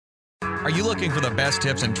Are you looking for the best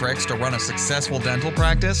tips and tricks to run a successful dental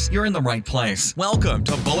practice? You're in the right place. Welcome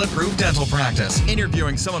to Bulletproof Dental Practice,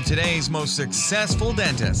 interviewing some of today's most successful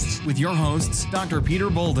dentists. With your hosts, Dr.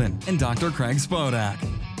 Peter Bolden and Dr. Craig Spodak.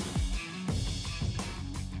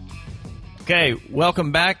 Okay,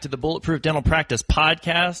 welcome back to the Bulletproof Dental Practice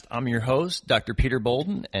podcast. I'm your host, Dr. Peter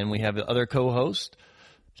Bolden, and we have the other co-host,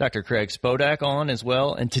 Dr. Craig Spodak, on as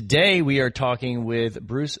well. And today we are talking with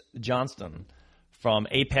Bruce Johnston from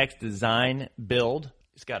Apex Design Build.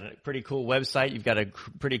 He's got a pretty cool website. You've got a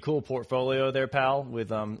pretty cool portfolio there, pal,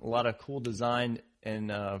 with a lot of cool design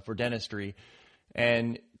and for dentistry.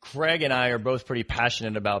 And Craig and I are both pretty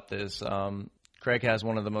passionate about this. Craig has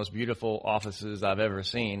one of the most beautiful offices I've ever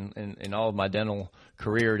seen in all of my dental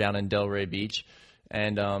career down in Delray Beach.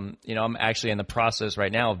 And, I'm actually in the process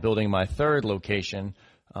right now of building my third location.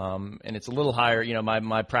 And it's a little higher.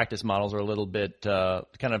 My practice models are a little bit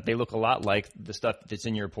they look a lot like the stuff that's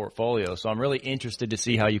in your portfolio. So I'm really interested to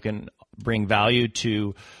see how you can bring value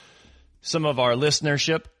to some of our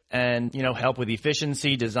listenership and, help with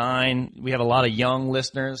efficiency, design. We have a lot of young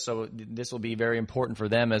listeners, so this will be very important for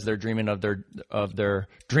them as they're dreaming of their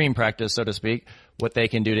dream practice, so to speak, what they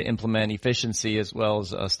can do to implement efficiency as well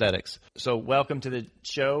as aesthetics. So welcome to the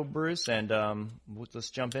show, Bruce, and let's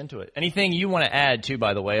jump into it. Anything you want to add, too,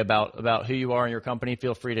 by the way, about who you are and your company,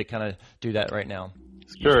 feel free to kind of do that right now.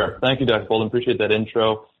 Sure. Thank you, Dr. Bolden. Appreciate that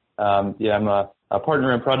intro. I'm a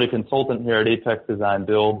partner and project consultant here at Apex Design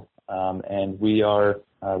Build, and we are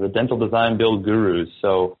the dental design build gurus.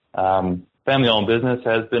 So, family-owned business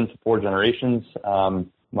has been for 4 generations.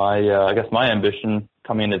 My ambition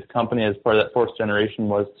coming into the company as part of that 4th generation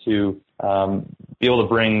was to be able to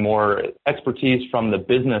bring more expertise from the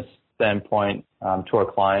business standpoint to our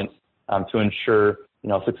clients to ensure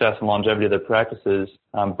success and longevity of their practices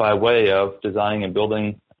by way of designing and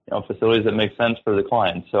building facilities that make sense for the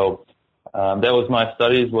client. So that was my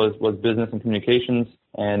studies was business and communications,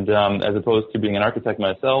 and as opposed to being an architect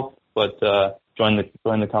myself, but joined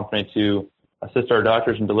the company to assist our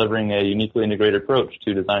doctors in delivering a uniquely integrated approach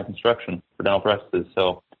to design and construction for dental practices.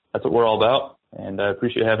 So that's what we're all about, and I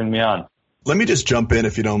appreciate having me on. Let me just jump in,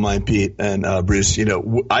 if you don't mind, Pete and Bruce.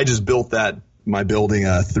 I just built my building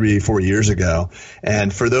 3-4 years ago,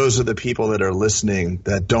 and for those of the people that are listening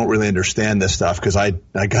that don't really understand this stuff, because I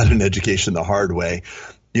got an education the hard way,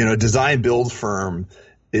 design build firm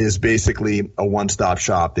is basically a one-stop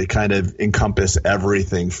shop. They kind of encompass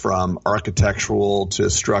everything from architectural to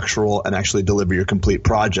structural and actually deliver your complete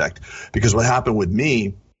project. Because what happened with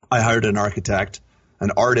me, I hired an architect,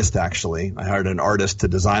 an artist actually. I hired an artist to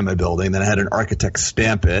design my building. Then I had an architect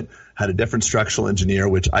stamp it, had a different structural engineer,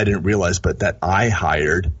 which I didn't realize, but that I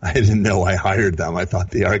hired. I didn't know I hired them. I thought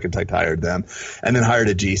the architect hired them, and then hired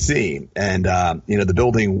a GC. And, the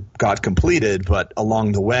building got completed, but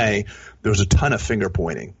along the way, there was a ton of finger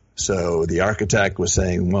pointing. So the architect was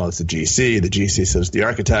saying, well, it's the GC. The GC says the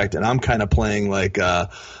architect. And I'm kind of playing like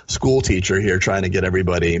a school teacher here, trying to get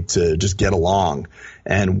everybody to just get along.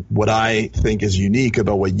 And what I think is unique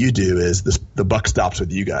about what you do is the buck stops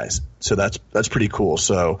with you guys. So that's pretty cool.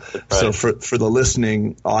 So for the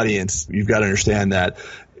listening audience, you've got to understand that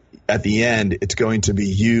at the end, it's going to be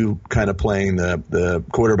you kind of playing the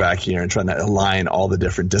quarterback here and trying to align all the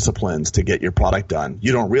different disciplines to get your product done.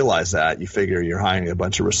 You don't realize that. You figure you're hiring a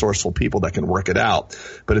bunch of resourceful people that can work it out.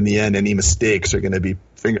 But in the end, any mistakes are going to be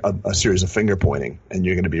a series of finger pointing, and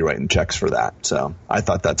you're going to be writing checks for that. So I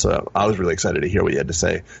thought I was really excited to hear what you had to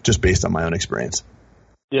say, just based on my own experience.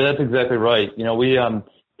 Yeah, that's exactly right. We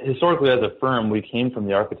historically as a firm, we came from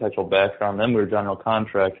the architectural background, then we were general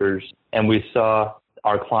contractors, and we saw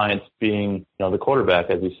our clients being, the quarterback,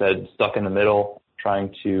 as you said, stuck in the middle,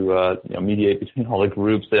 trying to, mediate between all the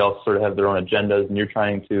groups. They all sort of have their own agendas, and you're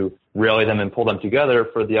trying to rally them and pull them together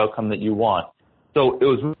for the outcome that you want. So it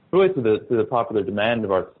was really through the popular demand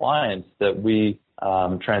of our clients that we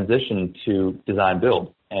transitioned to design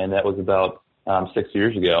build, and that was about 6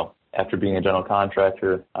 years ago after being a general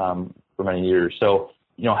contractor for many years. So,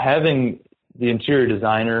 having the interior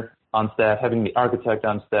designer on staff, having the architect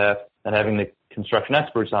on staff, and having the construction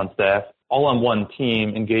experts on staff, all on one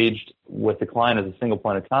team, engaged with the client as a single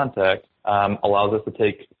point of contact, allows us to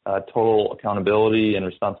take total accountability and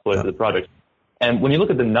responsibility for the project. And when you look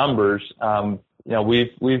at the numbers,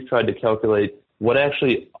 we've tried to calculate what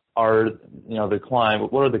actually are,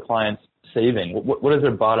 what are the clients saving? What does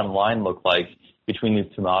their bottom line look like between these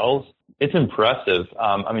two models? It's impressive.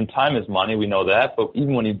 Time is money, we know that, but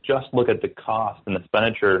even when you just look at the cost and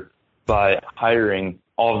expenditure by hiring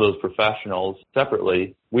all of those professionals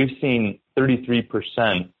separately, we've seen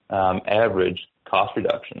 33% average cost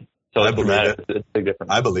reduction. So it's dramatic. It's a big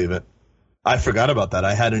difference. I believe it. I forgot about that.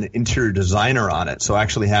 I had an interior designer on it. So I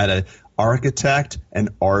actually had an architect, an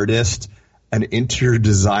artist, an interior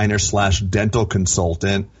designer / dental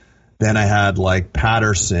consultant. Then I had like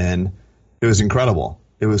Patterson. It was incredible.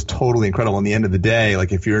 It was totally incredible. In the end of the day,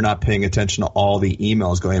 like if you're not paying attention to all the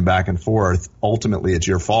emails going back and forth, ultimately it's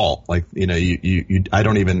your fault. Like, you know,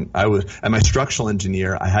 I'm a structural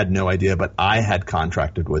engineer. I had no idea, but I had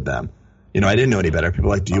contracted with them. You know, I didn't know any better. People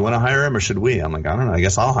were like, do you want to hire him or should we? I'm like, I don't know. I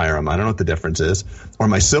guess I'll hire him. I don't know what the difference is. Or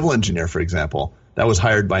my civil engineer, for example, that was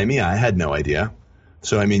hired by me. I had no idea.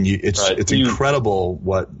 So, I mean, it's incredible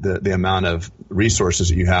what the amount of resources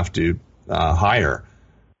that you have to hire.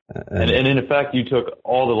 And in effect, you took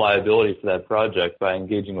all the liability for that project by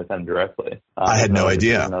engaging with them directly. I had no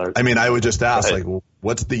idea. I mean, I would just ask, like, well,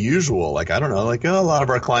 what's the usual? Like, I don't know. Like, a lot of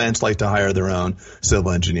our clients like to hire their own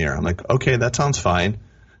civil engineer. I'm like, okay, that sounds fine.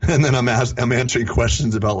 And then I'm answering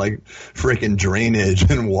questions about like freaking drainage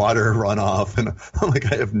and water runoff, and I'm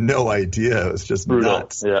like, I have no idea. It's just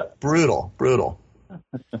nuts. Yeah, brutal. Do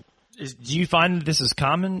you find that this is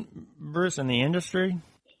common, Bruce, in the industry?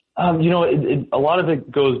 You know, a lot of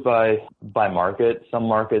it goes by market. Some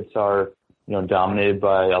markets are, you know, dominated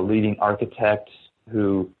by a leading architect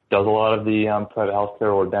who does a lot of the private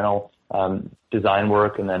healthcare or dental design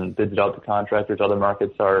work and then bids it out to contractors. Other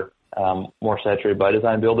markets are more saturated by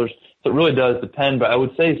design builders. So it really does depend. But I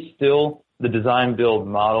would say still the design build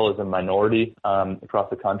model is a minority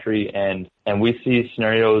across the country, and we see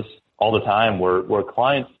scenarios all the time where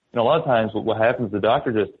clients. You know, a lot of times what happens,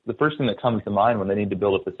 the first thing that comes to mind when they need to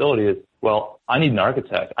build a facility is, well, I need an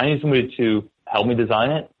architect. I need somebody to help me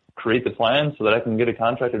design it, create the plan so that I can get a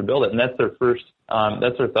contractor to build it. And that's their first,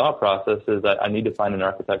 that's their thought process is that I need to find an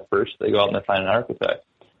architect first. They go out and they find an architect.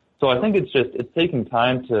 So I think it's taking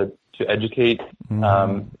time to educate,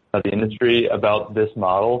 the industry about this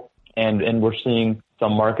model. And we're seeing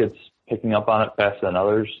some markets picking up on it faster than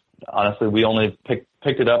others. Honestly, we only picked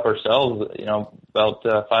it up ourselves, you know, about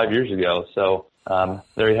 5 years ago. So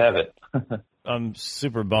there you have it. I'm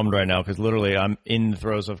super bummed right now because literally I'm in the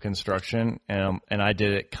throes of construction, and I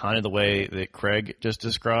did it kind of the way that Craig just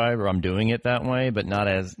described, or I'm doing it that way, but not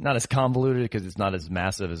as convoluted because it's not as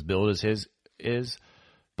massive as build as his is.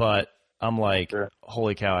 But I'm like, sure.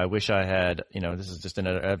 Holy cow! I wish I had. You know, this is just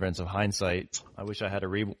another evidence of hindsight. I wish I had a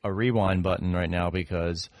rewind button right now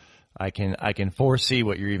because I can foresee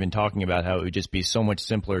what you're even talking about, how it would just be so much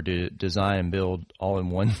simpler to design and build all in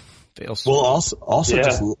one fail swoop. Well, also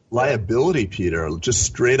just liability, Peter, just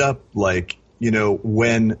straight up, like, you know,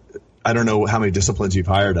 when I don't know how many disciplines you've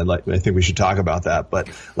hired. I think we should talk about that. But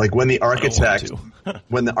like when the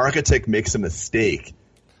architect makes a mistake,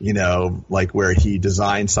 you know, like where he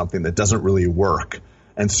designs something that doesn't really work,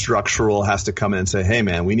 and structural has to come in and say, hey,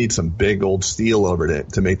 man, we need some big old steel over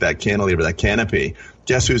it to make that cantilever, that canopy.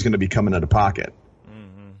 Guess who's going to be coming out of pocket?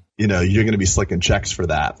 Mm-hmm. You know, you're going to be slicking checks for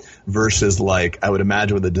that. Versus, like, I would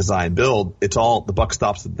imagine with a design build, it's all the buck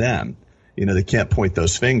stops with them. You know, they can't point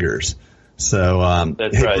those fingers. So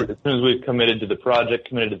that's right. As soon as we've committed to the project,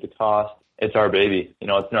 committed to the cost, it's our baby. You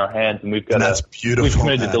know, it's in our hands, and we've got we've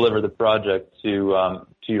committed to deliver the project to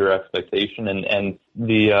your expectation. And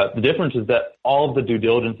the difference is that all of the due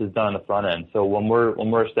diligence is done on the front end. So when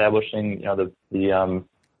we're establishing, you know,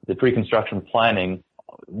 the pre-construction planning,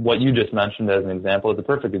 what you just mentioned as an example is a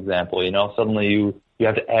perfect example. You know, suddenly you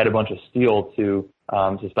have to add a bunch of steel to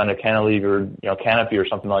suspend a cantilever, you know, canopy or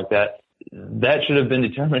something like that. That should have been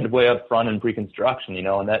determined way up front in pre-construction, you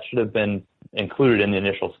know, and that should have been included in the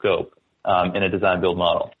initial scope in a design build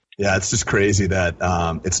model. Yeah, it's just crazy that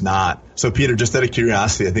it's not. So, Peter, just out of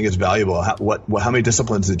curiosity, I think it's valuable. How many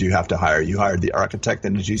disciplines did you have to hire? You hired the architect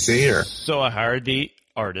and the GC, or? So I hired the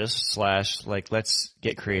artist / like, let's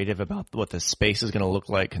get creative about what the space is going to look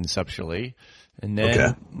like conceptually, and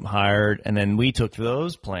then hired, and then we took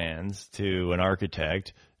those plans to an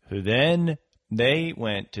architect who then they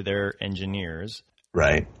went to their engineers.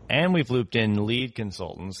 Right. And we've looped in lead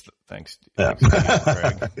consultants. Thanks to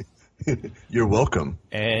Craig. You're welcome.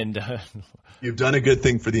 And you've done a good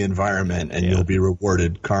thing for the environment, and you'll be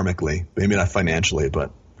rewarded karmically. Maybe not financially,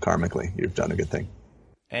 but karmically. You've done a good thing.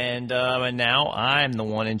 And now I'm the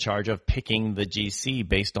one in charge of picking the GC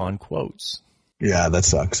based on quotes. Yeah, that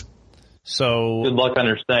sucks. So good luck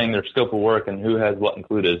understanding their scope of work and who has what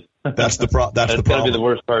included. That's the problem. That's got to be the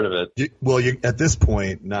worst part of it. You at this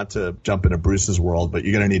point, not to jump into Bruce's world, but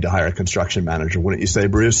you're going to need to hire a construction manager, wouldn't you say,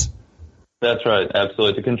 Bruce? That's right,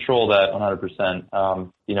 absolutely. To control that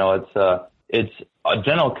 100%. You know, it's a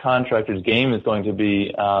general contractor's game is going to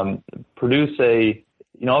be produce a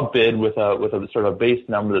bid with a sort of a base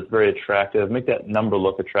number that's very attractive, make that number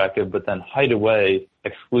look attractive, but then hide away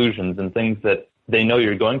exclusions and things that they know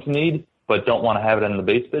you're going to need, but don't want to have it in the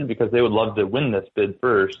base bid because they would love to win this bid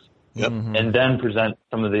first. Yep. And then present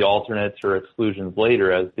some of the alternates or exclusions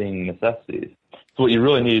later as being necessities. So what you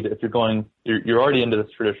really need, if you're already into this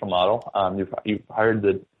traditional model, you've hired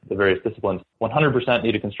the various disciplines, 100%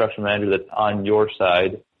 need a construction manager that's on your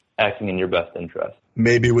side, acting in your best interest.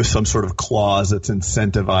 Maybe with some sort of clause that's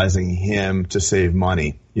incentivizing him to save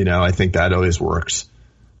money. I think that always works.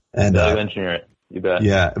 And value engineer it. You bet.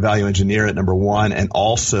 Yeah, value engineer it, number one. And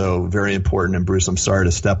also very important, and Bruce, I'm sorry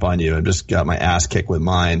to step on you. I just got my ass kicked with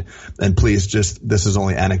mine. And please this is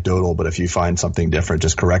only anecdotal, but if you find something different,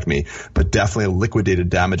 just correct me. But definitely a liquidated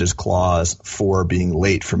damages clause for being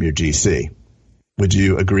late from your GC. Would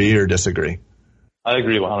you agree or disagree? I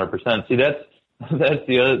agree 100%. See, that's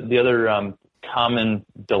the other common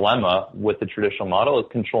dilemma with the traditional model is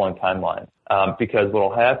controlling timeline. Because what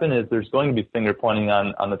will happen is there's going to be finger pointing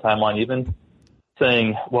on the timeline, even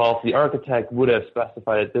saying, well, if the architect would have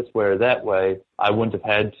specified it this way or that way, I wouldn't have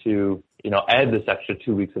had to, add this extra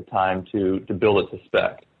 2 weeks of time to build it to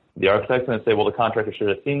spec. The architect's going to say, well, the contractor should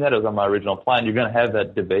have seen that. It was on my original plan. You're going to have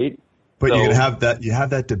that debate. But you're going to have that, you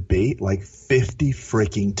have that debate like 50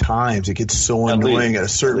 freaking times. It gets so annoying at a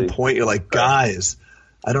certain point. You're like, guys,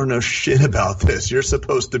 I don't know shit about this. You're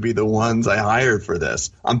supposed to be the ones I hired for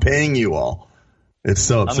this. I'm paying you all. It's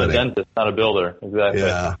so upsetting. I'm a dentist, not a builder. Exactly.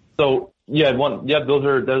 Yeah. So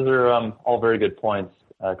those are all very good points,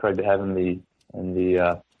 Craig, to have in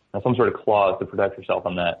the some sort of clause to protect yourself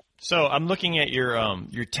on that. So I'm looking at your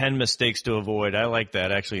 10 mistakes to avoid. I like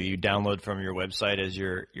that. Actually, you download from your website as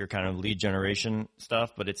your kind of lead generation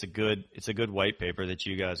stuff, but it's a good white paper that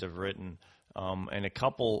you guys have written. And a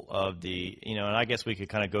couple of the, and I guess we could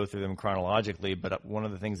kind of go through them chronologically, but one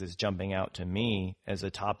of the things that's jumping out to me as a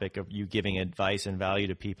topic of you giving advice and value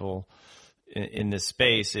to people in this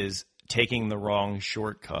space is taking the wrong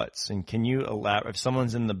shortcuts. And can you elaborate, if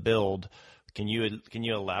someone's in the build, can you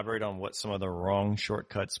elaborate on what some of the wrong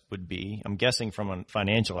shortcuts would be? I'm guessing from a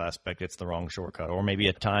financial aspect, it's the wrong shortcut, or maybe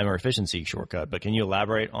a time or efficiency shortcut, but can you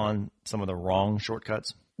elaborate on some of the wrong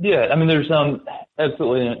shortcuts? Yeah, I mean, there's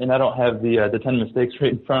absolutely, and I don't have the 10 mistakes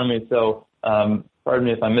right in front of me, so pardon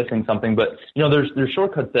me if I'm missing something, but there's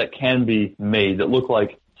shortcuts that can be made that look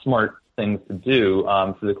like smart things to do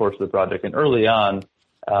through the course of the project. And early on,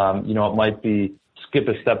 it might be skip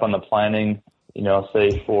a step on the planning.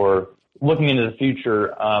 Say for looking into the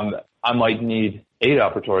future, I might need 8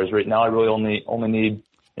 operatories. Right now, I really only need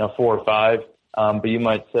 4 or 5. But you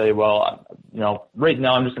might say, well, right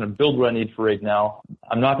now I'm just going to build what I need for right now.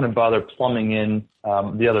 I'm not going to bother plumbing in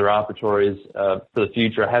the other operatories for the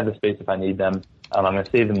future. I have the space if I need them. I'm going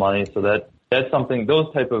to save the money. So that's something.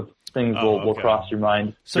 Those type of things will cross your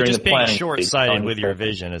mind. So just being short-sighted with your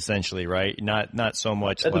vision, essentially, right? Not so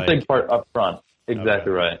much. That's a big part up front.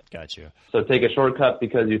 Exactly right. Got you. So take a shortcut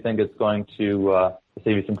because you think it's going to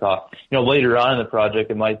save you some cost. Later on in the project,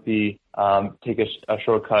 it might be take a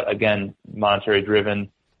shortcut, again, monetary driven,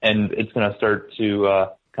 and it's going to start to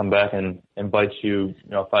come back and bite you,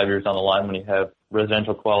 5 years down the line when you have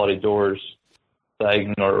residential quality doors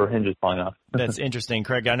sagging or hinges falling off. That's interesting,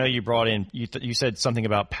 Craig. I know you brought in, you said something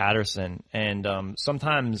about Patterson, and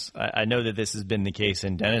sometimes I know that this has been the case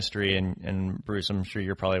in dentistry, and Bruce, I'm sure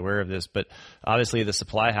you're probably aware of this, but obviously the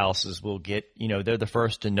supply houses will get, they're the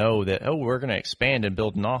first to know that, we're going to expand and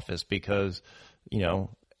build an office because,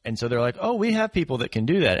 and so they're like, we have people that can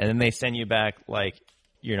do that. And then they send you back like,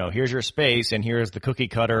 here's your space and here's the cookie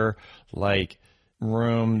cutter, like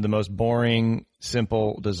room, the most boring,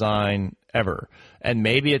 simple design ever. And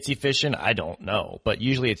maybe it's efficient. I don't know. But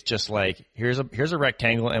usually it's just like, here's a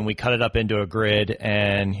rectangle and we cut it up into a grid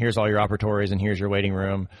and here's all your operatories and here's your waiting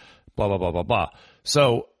room, blah, blah, blah, blah, blah.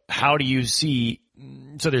 So how do you see,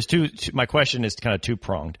 so there's my question is kind of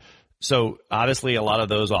two-pronged. So obviously a lot of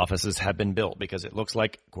those offices have been built because it looks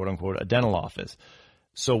like, quote unquote, a dental office.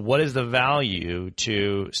 So what is the value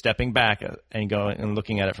to stepping back and going and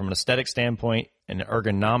looking at it from an aesthetic standpoint, an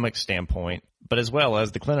ergonomic standpoint, but as well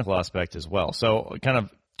as the clinical aspect as well? So kind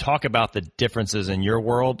of talk about the differences in your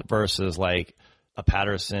world versus like a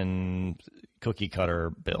Patterson cookie cutter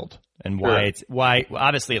build and why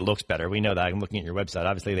obviously it looks better. We know that. I'm looking at your website.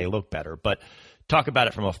 Obviously they look better, but talk about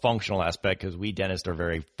it from a functional aspect because we dentists are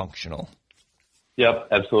very functional. Yep,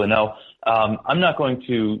 absolutely. No, I'm not going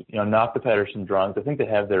to, knock the Patterson drawings. I think they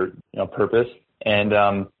have their, purpose.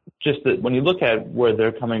 And just that when you look at where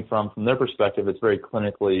they're coming from their perspective, it's very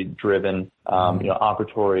clinically driven.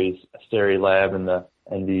 Operatories, Sterilab,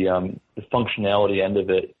 and the functionality end of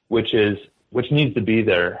it, which needs to be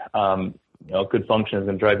there. Good function is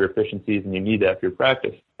going to drive your efficiencies, and you need that for your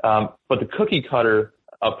practice. But the cookie cutter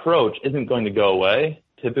approach isn't going to go away.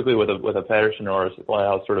 typically with a Patterson or a supply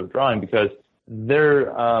house sort of drawing, because their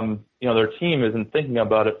team isn't thinking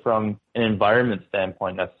about it from an environment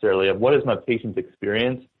standpoint necessarily of what is my patient's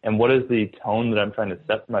experience and what is the tone that I'm trying to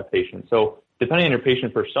set for my patient. So depending on your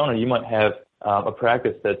patient persona, you might have a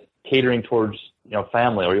practice that's catering towards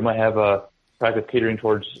family, or you might have a practice catering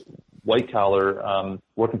towards white collar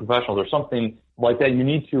working professionals or something like that. You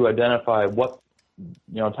need to identify what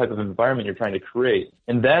type of environment you're trying to create,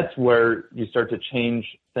 and that's where you start to change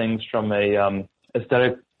things from a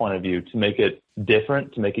aesthetic point of view to make it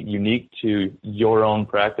different, to make it unique to your own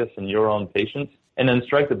practice and your own patients, and then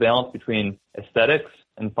strike the balance between aesthetics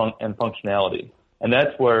and functionality. And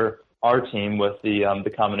that's where our team, with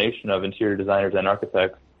the combination of interior designers and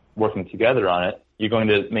architects working together on it, you're going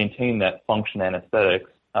to maintain that function and aesthetics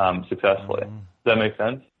successfully. Does that make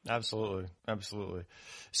sense? Absolutely.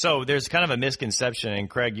 So there's kind of a misconception, and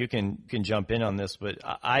Craig, you can jump in on this, but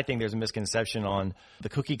I think there's a misconception on the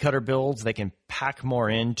cookie cutter builds. They can pack more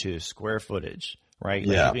into square footage, right?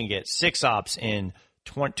 Like you can get 6 ops in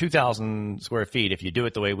 2,000 square feet if you do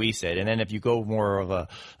it the way we said. And then if you go more of a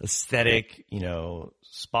aesthetic,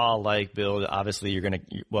 spa-like build, obviously you're going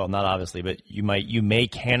to, well, not obviously, but you may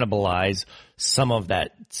cannibalize some of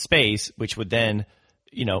that space, which would then,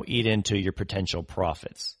 eat into your potential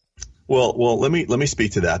profits. Well, let me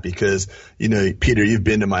speak to that because, Peter, you've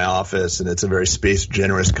been to my office and it's a very space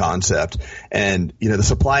generous concept. And, the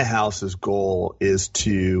supply house's goal is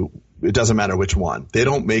it doesn't matter which one. They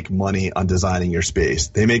don't make money on designing your space.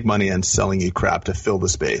 They make money on selling you crap to fill the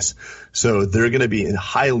space. So they're going to be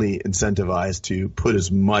highly incentivized to put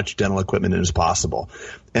as much dental equipment in as possible.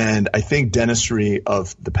 And I think dentistry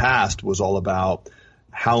of the past was all about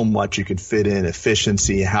how much you can fit in,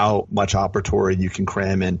 efficiency, how much operatory you can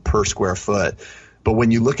cram in per square foot. But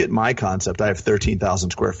when you look at my concept, I have 13,000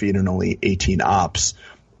 square feet and only 18 ops.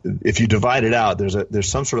 If you divide it out, there's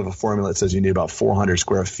some sort of a formula that says you need about 400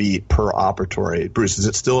 square feet per operatory. Bruce, is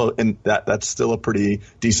it still that's still a pretty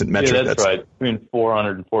decent metric? Yeah, that's right. Between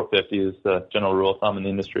 400 and 450 is the general rule of thumb in the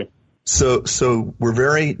industry. So we're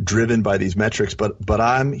very driven by these metrics, but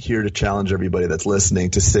I'm here to challenge everybody that's listening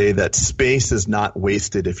to say that space is not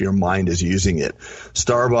wasted if your mind is using it.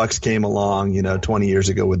 Starbucks came along, 20 years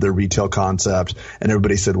ago with their retail concept, and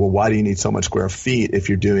everybody said, well, why do you need so much square feet if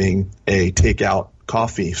you're doing a takeout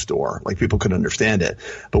coffee store? Like, people couldn't understand it.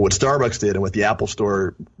 But what Starbucks did and what the Apple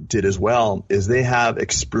Store did as well is they have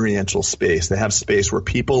experiential space. They have space where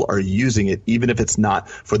people are using it, even if it's not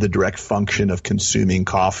for the direct function of consuming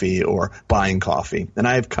coffee or buying coffee. And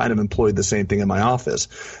I've kind of employed the same thing in my office,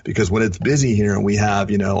 because when it's busy here and we have,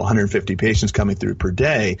 150 patients coming through per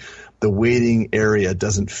day, the waiting area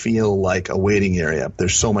doesn't feel like a waiting area.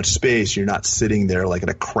 There's so much space. You're not sitting there like in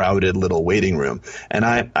a crowded little waiting room. And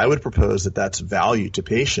I would propose that that's value to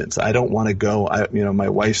patients. I don't want to go, my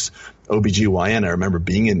wife's OBGYN, I remember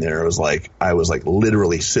being in there. I was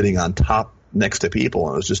literally sitting on top next to people,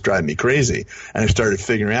 and it was just driving me crazy. And I started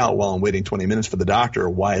figuring out while I'm waiting 20 minutes for the doctor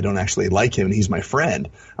why I don't actually like him, and he's my friend.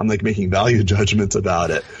 I'm making value judgments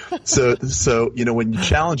about it. So when you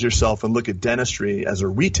challenge yourself and look at dentistry as a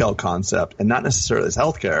retail concept and not necessarily as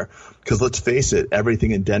healthcare, because let's face it,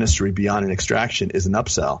 everything in dentistry beyond an extraction is an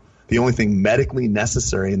upsell. The only thing medically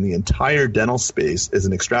necessary in the entire dental space is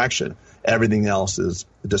an extraction. Everything else is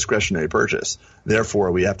a discretionary purchase.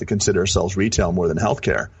 Therefore, we have to consider ourselves retail more than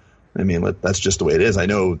healthcare. I mean, that's just the way it is. I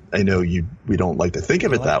know we don't like to think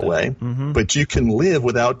of it that way, but you can live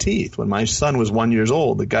without teeth. When my son was 1 year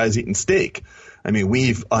old, the guy's eating steak. I mean,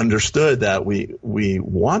 we've understood that we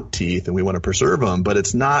want teeth and we want to preserve them, but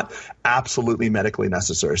it's not absolutely medically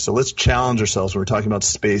necessary. So let's challenge ourselves when we're talking about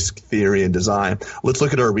space theory and design. Let's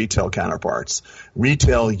look at our retail counterparts.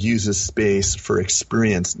 Retail uses space for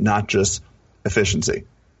experience, not just efficiency.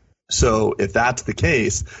 So if that's the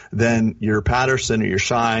case, then your Patterson or your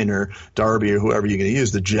Shine or Darby or whoever you're going to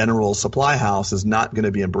use, the general supply house is not going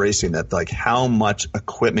to be embracing that. Like, how much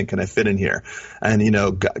equipment can I fit in here? And,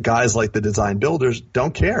 guys like the design builders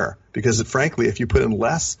don't care, because frankly, if you put in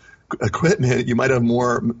less equipment, you might have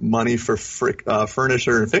more money for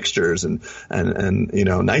furniture and fixtures and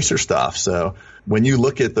nicer stuff. So when you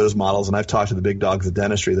look at those models, and I've talked to the big dogs of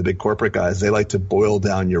dentistry, the big corporate guys, they like to boil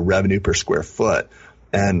down your revenue per square foot.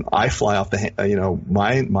 And I fly off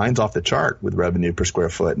mine's off the chart with revenue per square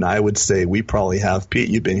foot. And I would say we probably have, Pete,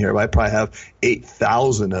 you've been here, but I probably have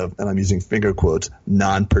 8,000 of, and I'm using finger quotes,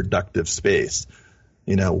 non-productive space,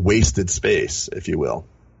 wasted space, if you will.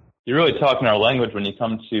 You're really talking our language when you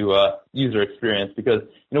come to user experience, because,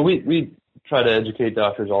 we try to educate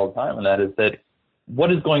doctors all the time, and that is that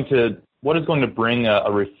what is going to bring a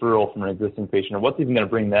referral from an existing patient, or what's even going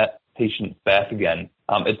to bring that patient back again?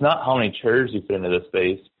 it's not how many chairs you fit into the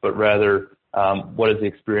space, but rather what is the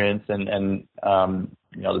experience and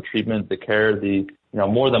the treatment, the care,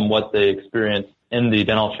 more than what they experience in the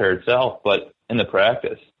dental chair itself, but in the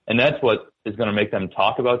practice. And that's what is going to make them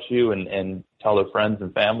talk about you and tell their friends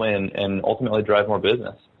and family and ultimately drive more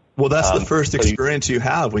business. Well, that's the first experience you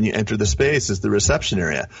have when you enter the space is the reception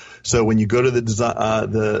area. So when you go to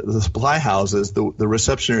the supply houses, the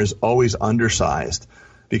reception area is always undersized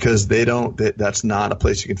because that's not a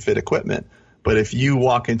place you can fit equipment. But if you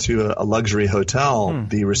walk into a luxury hotel,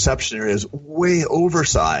 the reception area is way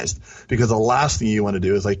oversized because the last thing you want to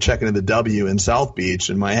do is like check into the W in South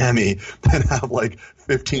Beach in Miami and have like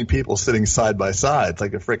 15 people sitting side by side. It's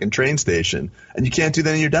like a freaking train station. And you can't do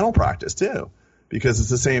that in your dental practice too because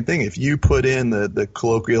it's the same thing. If you put in the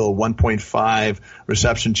colloquial 1.5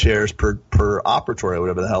 reception chairs per operatory,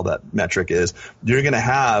 whatever the hell that metric is, you're going to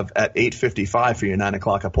have at 8:55 for your 9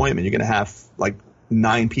 o'clock appointment, you're going to have like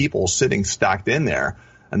 9 people sitting stacked in there,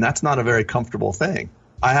 and that's not a very comfortable thing.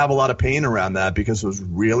 I have a lot of pain around that because it was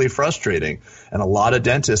really frustrating, and a lot of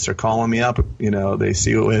dentists are calling me up. They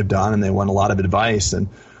see what we've done, and they want a lot of advice, and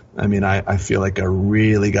I mean, I feel like I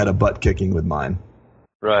really got a butt kicking with mine.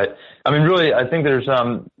 Right. I mean, really, I think there's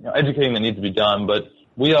educating that needs to be done, but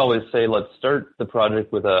we always say let's start the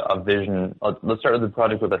project with a vision. Let's start the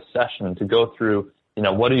project with a session to go through,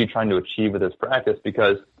 what are you trying to achieve with this practice,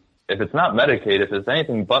 because if it's not Medicaid, if it's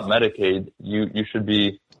anything but Medicaid, you should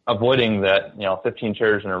be avoiding that, 15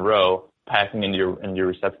 chairs in a row packing into your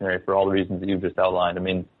reception area for all the reasons that you've just outlined. I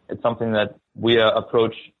mean, it's something that we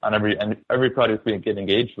approach on every project we get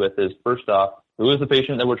engaged with is, first off, who is the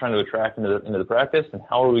patient that we're trying to attract into the practice, and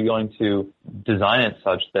how are we going to design it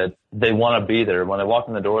such that they want to be there? When they walk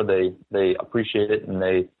in the door, they appreciate it, and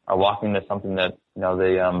they are walking into something that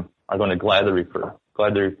they are going to gladly refer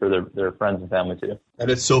their friends and family to. And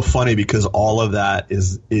it's so funny because all of that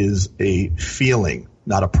is a feeling,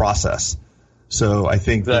 not a process. So I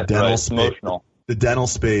think exactly, the dental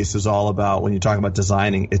space is all about, when you talk about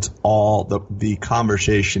designing, it's all the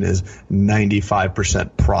conversation is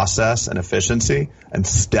 95% process and efficiency and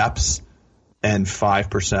steps and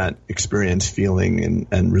 5% experience, feeling,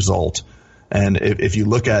 and result. And if you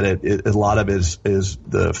look at it, a lot of it is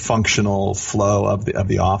the functional flow of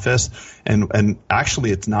the office. And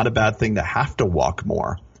actually, it's not a bad thing to have to walk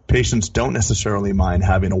more. Patients don't necessarily mind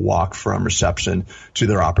having to walk from reception to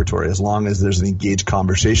their operatory as long as there's an engaged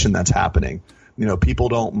conversation that's happening. People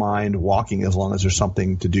don't mind walking as long as there's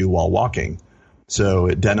something to do while walking. So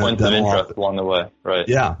points of interest along the way, right?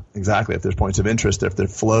 Yeah, exactly. If there's points of interest, if there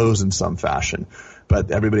flows in some fashion. But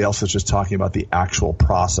everybody else is just talking about the actual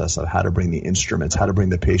process of how to bring the instruments, how to bring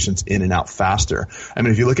the patients in and out faster. I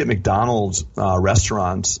mean, if you look at McDonald's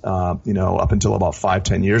restaurants, up until about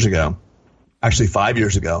 5-10 years ago, actually 5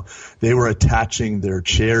 years ago, they were attaching their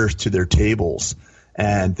chairs to their tables.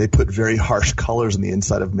 And they put very harsh colors on the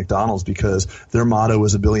inside of McDonald's because their motto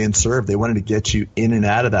was $1 billion served. They wanted to get you in and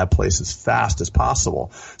out of that place as fast as possible.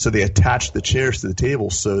 So they attached the chairs to the table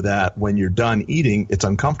so that when you're done eating, it's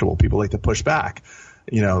uncomfortable. People like to push back,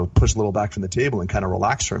 push a little back from the table and kind of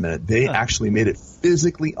relax for a minute. They actually made it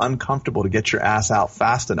physically uncomfortable to get your ass out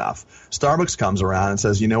fast enough. Starbucks comes around and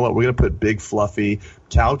says, you know what, we're going to put big fluffy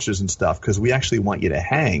couches and stuff because we actually want you to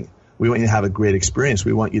hang. We want you to have a great experience.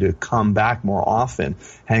 We want you to come back more often,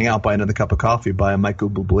 hang out, buy another cup of coffee, buy a Michael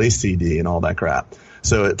Bublé CD and all that crap.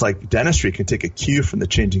 So it's like dentistry can take a cue from the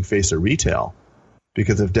changing face of retail.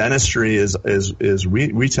 Because if dentistry is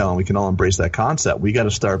retail and we can all embrace that concept, we got to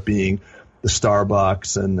start being the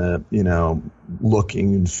Starbucks and the,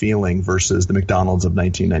 looking and feeling versus the McDonald's of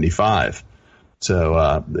 1995.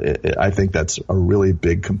 So I think that's a really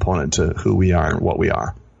big component to who we are and what we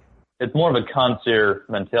are. It's more of a concierge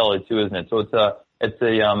mentality too, isn't it? So it's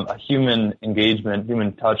a human engagement,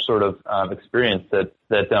 human touch sort of experience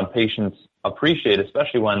that patients appreciate,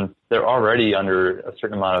 especially when they're already under a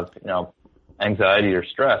certain amount of anxiety or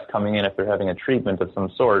stress coming in if they're having a treatment of some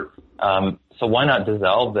sort. So why not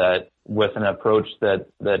dissolve that with an approach that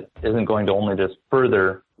isn't going to only just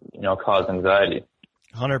further cause anxiety?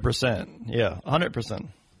 100%. Yeah, 100%.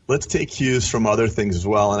 Let's take cues from other things as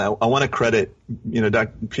well. And I want to credit,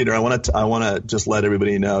 Dr. Peter, I want to just let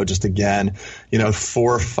everybody know just again,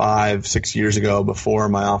 4, 5, 6 years ago, before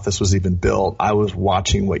my office was even built, I was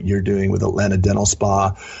watching what you're doing with Atlanta Dental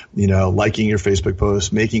Spa, liking your Facebook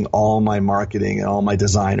posts, making all my marketing and all my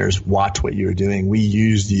designers watch what you're doing. We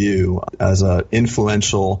used you as an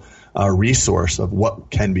influential resource of what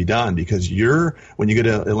can be done, because when you go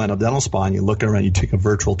to Atlanta Dental Spa and you look around, you take a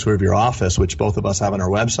virtual tour of your office, which both of us have on our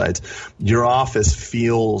websites, your office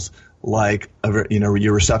feels like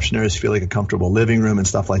your reception areas feel like a comfortable living room and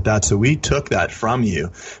stuff like that. So we took that from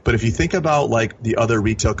you. But if you think about like the other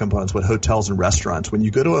retail components, what hotels and restaurants, when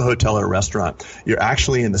you go to a hotel or a restaurant, you're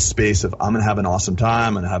actually in the space of, I'm going to have an awesome time,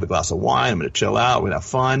 I'm going to have a glass of wine, I'm going to chill out, we're going to have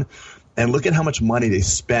fun. And look at how much money they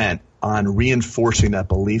spent on reinforcing that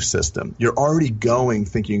belief system. You're already going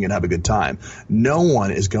thinking you're going to have a good time. No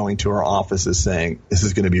one is going to our offices saying, this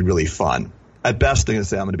is going to be really fun. At best, they're going to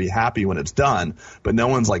say, I'm going to be happy when it's done, but no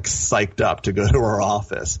one's like psyched up to go to our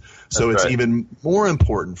office. So That's it's right. even more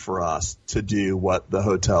important for us to do what the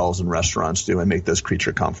hotels and restaurants do and make those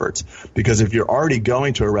creature comforts. Because if you're already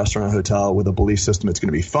going to a restaurant or hotel with a belief system it's going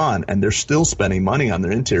to be fun, and they're still spending money on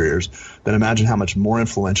their interiors, then imagine how much more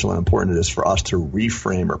influential and important it is for us to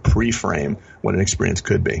reframe or pre-frame what an experience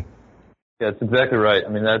could be. Yeah, that's exactly right. I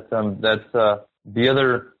mean, that's the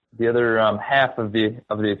other half of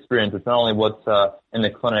the experience. It's not only what's in the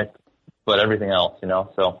clinic, but everything else,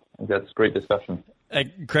 So I think that's great discussion.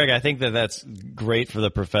 Craig, I think that's great for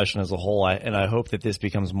the profession as a whole, and I hope that this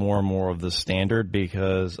becomes more and more of the standard,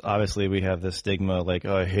 because obviously we have this stigma like,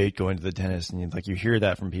 oh, I hate going to the dentist, and you hear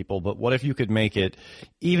that from people. But what if you could make it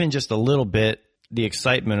even just a little bit the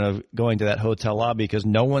excitement of going to that hotel lobby, because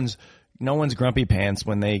no one's grumpy pants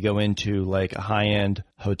when they go into like a high-end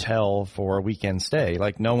hotel for a weekend stay.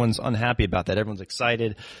 Like no one's unhappy about that. Everyone's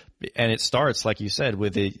excited, and it starts, like you said,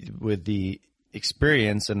 with the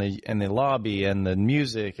experience and the lobby and the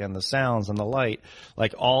music and the sounds and the light.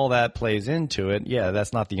 Like all that plays into it. Yeah,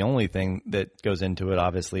 that's not the only thing that goes into it,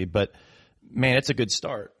 obviously, but man, it's a good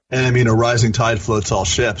start. And I mean, a rising tide floats all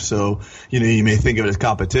ships. So, you may think of it as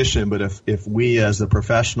competition, but if we as the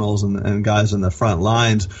professionals and guys in the front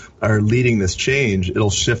lines are leading this change, it'll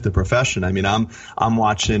shift the profession. I mean, I'm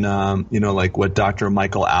watching, like what Dr.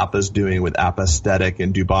 Michael Appa's doing with Appa Aesthetic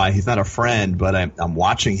in Dubai. He's not a friend, but I'm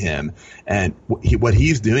watching him, and what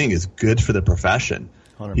he's doing is good for the profession.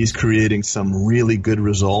 100%. He's creating some really good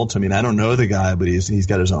results. I mean, I don't know the guy, but he's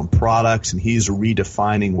got his own products, and he's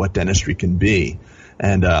redefining what dentistry can be.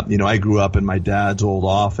 And, I grew up in my dad's old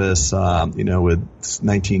office, with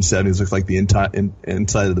 1970s, looked like the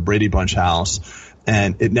inside of the Brady Bunch house.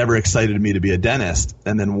 And it never excited me to be a dentist.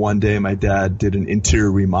 And then one day my dad did an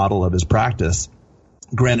interior remodel of his practice.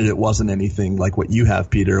 Granted, it wasn't anything like what you have,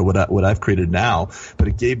 Peter, or what I've created now, but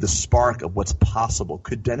it gave the spark of what's possible.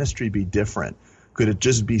 Could dentistry be different? Could it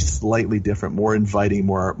just be slightly different, more inviting,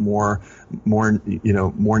 more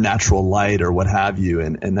natural light or what have you?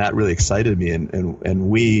 And that really excited me. And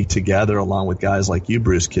we together, along with guys like you,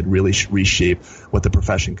 Bruce, could really reshape what the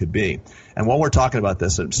profession could be. And while we're talking about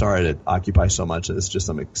this, I'm sorry to occupy so much. It's just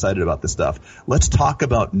I'm excited about this stuff. Let's talk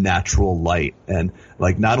about natural light and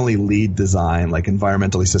like not only LEED design, like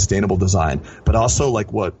environmentally sustainable design, but also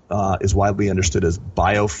like what is widely understood as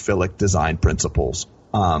biophilic design principles.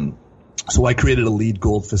 So I created a LEED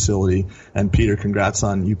Gold facility, and Peter, congrats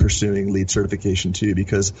on you pursuing LEED certification too,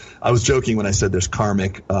 because I was joking when I said there's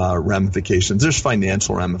karmic ramifications. There's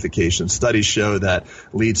financial ramifications. Studies show that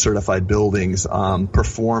LEED certified buildings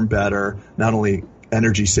perform better, not only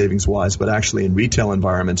energy savings wise, but actually in retail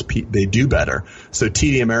environments, they do better. So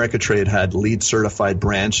TD Ameritrade had LEED certified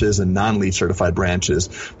branches and non-LEED certified branches,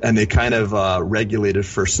 and they kind of regulated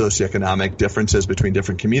for socioeconomic differences between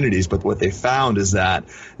different communities. But what they found is that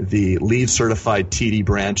the LEED certified TD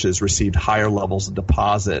branches received higher levels of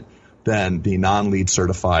deposit than the non-LEED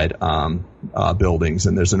certified buildings.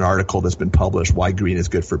 And there's an article that's been published, Why Green is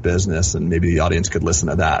Good for Business, and maybe the audience could listen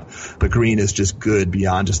to that. But green is just good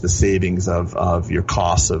beyond just the savings of your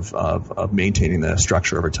costs of maintaining the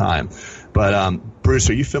structure over time. But Bruce,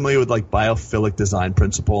 are you familiar with like biophilic design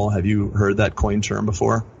principle? Have you heard that coined term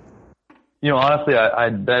before? Honestly, I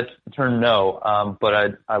that term no,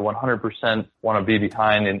 but I 100% want to be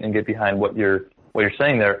behind and get behind what you're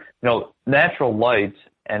saying there. Natural light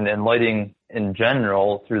and lighting in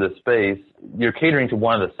general through the space, you're catering to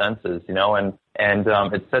one of the senses, and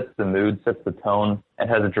it sets the mood, sets the tone, and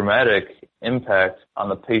has a dramatic impact on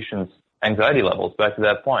the patient's anxiety levels, back to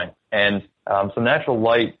that point. And so natural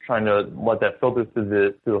light, trying to let that filter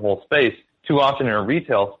through the whole space. Too often in a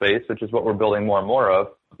retail space, which is what we're building more and more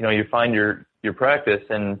of, you find your practice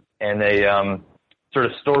in a sort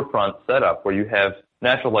of storefront setup where you have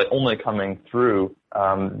natural light only coming through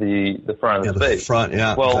the front of the space. Front,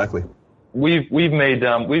 yeah, well, exactly.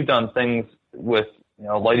 We've done things with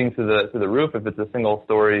lighting to the roof. If it's a single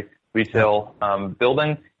story retail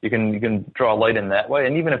building, you can draw light in that way,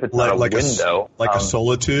 and even if it's not a window, a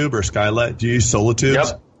Solitube or skylight. Do you use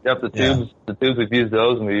Solitubes? Yep. The tubes we've used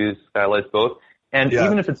those, and we use skylights both. And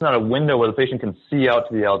even if it's not a window where the patient can see out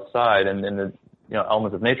to the outside and the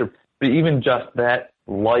elements of nature, but even just that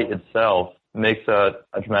light itself makes a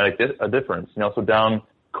dramatic difference. So down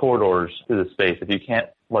corridors through the space, if you can't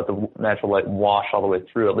let the natural light wash all the way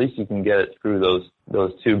through, at least you can get it through those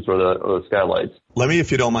tubes or those skylights. Let me,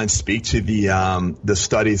 if you don't mind, speak to the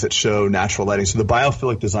studies that show natural lighting. So the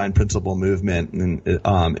biophilic design principle movement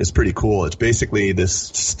is pretty cool. It's basically this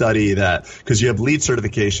study that, because you have LEED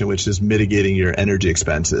certification, which is mitigating your energy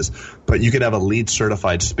expenses, but you could have a LEED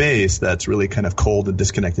certified space that's really kind of cold and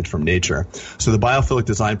disconnected from nature. So the biophilic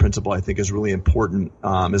design principle, I think, is really important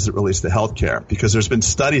as it relates to healthcare, because there's been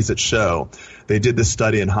studies that show, they did this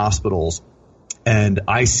study in hospitals and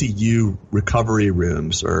ICU recovery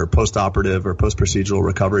rooms or post-operative or post-procedural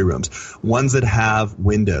recovery rooms, ones that have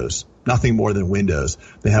windows, nothing more than windows,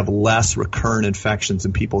 they have less recurrent infections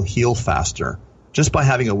and people heal faster just by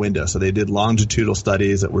having a window. So they did longitudinal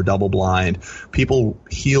studies that were double blind. People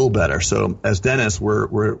heal better. So as dentists,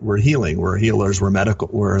 we're healing. We're healers. We're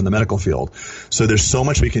in the medical field. So there's so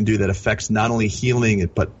much we can do that affects not only healing,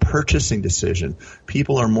 but purchasing decision.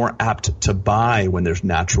 People are more apt to buy when there's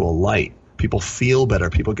natural light. People feel better.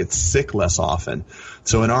 People get sick less often.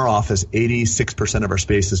 So in our office, 86% of our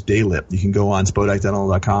space is day lit. You can go on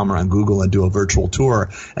spodakdental.com or on Google and do a virtual tour.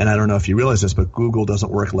 And I don't know if you realize this, but Google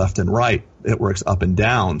doesn't work left and right. It works up and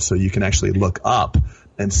down. So you can actually look up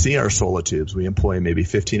and see our solar tubes. We employ maybe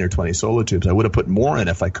 15 or 20 solar tubes. I would have put more in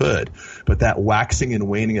if I could. But that waxing and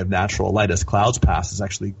waning of natural light as clouds pass is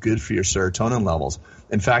actually good for your serotonin levels.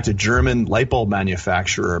 In fact, a German light bulb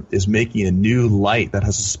manufacturer is making a new light that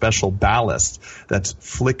has a special ballast that's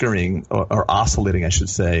flickering or oscillating, I should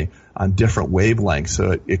say, on different wavelengths.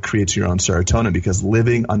 So it creates your own serotonin, because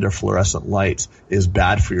living under fluorescent lights is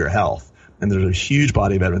bad for your health. And there's a huge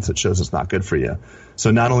body of evidence that shows it's not good for you. So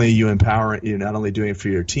not only are you empowering, you're not only doing it for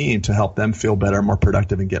your team to help them feel better, more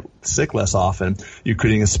productive, and get sick less often, you're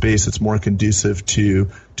creating a space that's more conducive to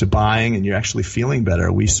buying, and you're actually feeling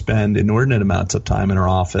better. We spend inordinate amounts of time in our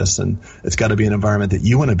office, and it's got to be an environment that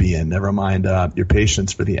you want to be in, never mind your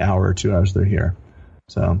patients for the hour or 2 hours they're here.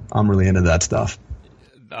 So I'm really into that stuff.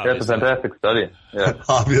 Yeah, it's a fantastic study. Yeah.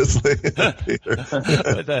 Obviously. Peter.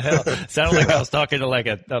 What the hell? Sounded like I was talking to like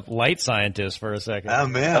a light scientist for a second. Oh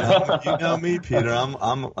man, you know me, Peter.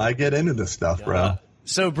 I get into this stuff, bro.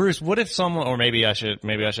 So Bruce, what if someone, or maybe I should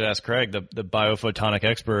ask Craig, the biophotonic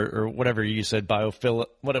expert, or whatever you said,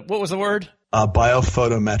 what was the word?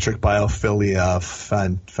 Biophotometric biophilia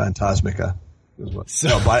phantasmica.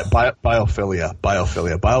 Biophilia,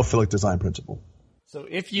 biophilic design principle. So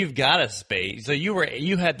if you've got a space, so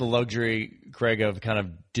you had the luxury, Craig, of kind of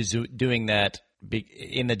doing that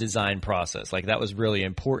in the design process. Like that was really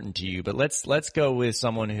important to you. But let's go with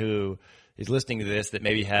someone who is listening to this that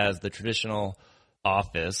maybe has the traditional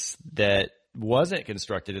office that wasn't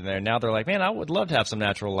constructed in there. Now they're like, man, I would love to have some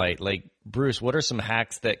natural light. Like, Bruce, what are some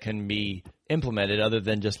hacks that can be implemented other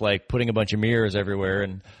than just like putting a bunch of mirrors everywhere?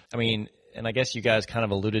 And I mean, and I guess you guys kind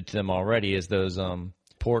of alluded to them already, is those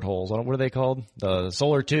portholes. What are they called? The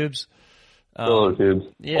solar tubes? Solar tubes.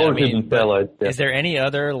 Yeah, solar tubes and satellites. Yeah. Is there any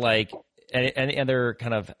other, like, any other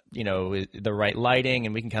kind of, the right lighting?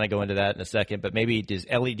 And we can kind of go into that in a second, but maybe is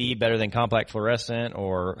LED better than compact fluorescent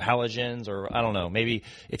or halogens, or I don't know. Maybe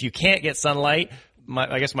if you can't get sunlight,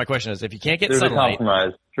 I guess my question is, if you can't get sunlight,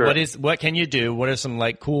 sure. What can you do? What are some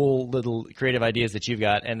like cool little creative ideas that you've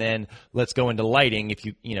got? And then let's go into lighting if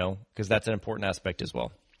because that's an important aspect as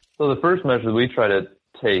well. So the first measure we try to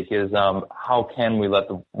take is how can we let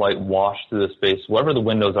the light wash through the space, wherever the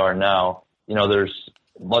windows are now.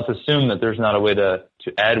 Let's assume that there's not a way to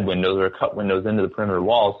add windows or cut windows into the perimeter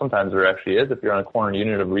walls. Sometimes there actually is. If you're on a corner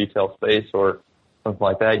unit of retail space or something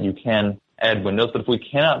like that, you can add windows. But if we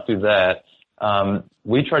cannot do that,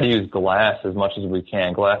 we try to use glass as much as we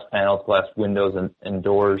can. Glass panels, glass windows and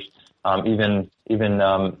doors, even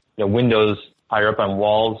windows higher up on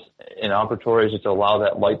walls in operatories just to allow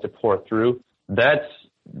that light to pour through. That's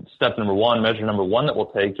step number one, measure number one that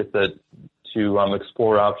we'll take, just to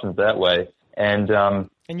explore options that way. And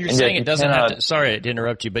you're saying it doesn't have to, sorry to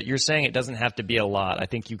interrupt you, but you're saying it doesn't have to be a lot. I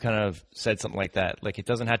think you kind of said something like that. Like it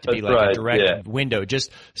doesn't have to be like a direct window,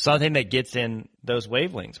 just something that gets in those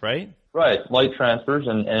wavelengths, right? Right. Light transfers,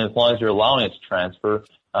 and as long as you're allowing it to transfer,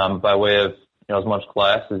 by way of, as much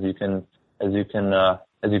glass as you can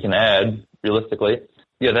add realistically.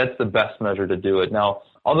 Yeah, that's the best measure to do it. Now,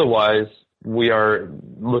 otherwise, we are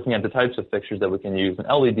looking at the types of fixtures that we can use, and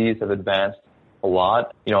LEDs have advanced a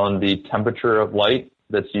lot, in the temperature of light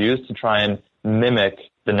that's used to try and mimic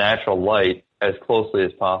the natural light as closely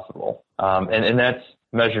as possible. And that's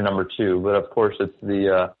measure number two. But of course, it's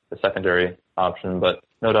the secondary option. But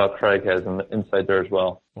no doubt Craig has an insight there as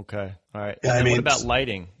well. Okay. All right. Yeah, and what about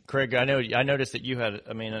lighting? Craig, I noticed that you had,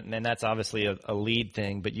 and that's obviously a lead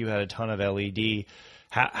thing, but you had a ton of LED.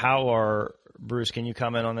 Bruce, can you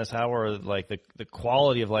comment on this? How are like the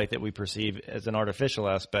quality of light that we perceive as an artificial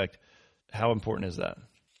aspect, how important is that?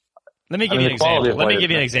 Let me give you an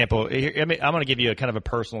example. I'm going to give you a kind of a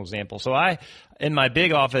personal example. So in my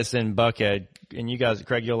big office in Buckhead, and you guys,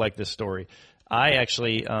 Craig, you'll like this story. I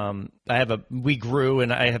actually, we grew,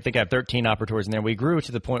 and I think I have 13 operatories in there. We grew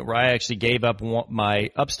to the point where I actually gave up my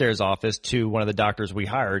upstairs office to one of the doctors we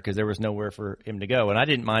hired because there was nowhere for him to go. And I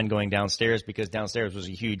didn't mind going downstairs because downstairs was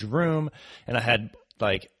a huge room, and I had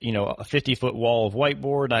a 50-foot wall of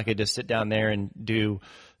whiteboard, and I could just sit down there and do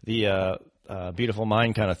the Beautiful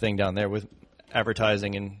Mind kind of thing down there with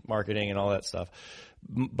advertising and marketing and all that stuff.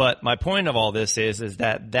 But my point of all this is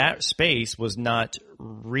that space was not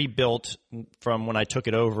rebuilt from when I took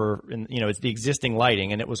it over. And, it's the existing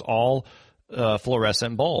lighting, and it was all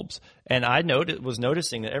fluorescent bulbs. And I was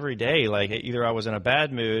noticing that every day, like either I was in a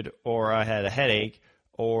bad mood or I had a headache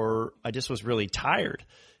or I just was really tired.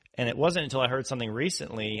 And it wasn't until I heard something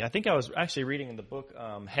recently. I think I was actually reading in the book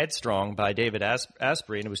Headstrong by David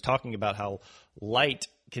Asprey, and it was talking about how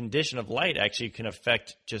condition of light actually can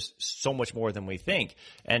affect just so much more than we think.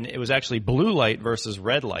 And it was actually blue light versus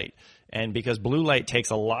red light. And because blue light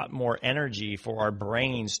takes a lot more energy for our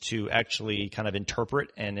brains to actually kind of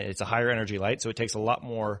interpret, and it's a higher energy light, so it takes a lot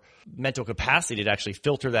more mental capacity to actually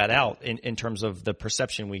filter that out in terms of the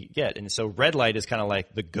perception we get. And so red light is kind of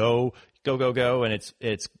like the go, and it's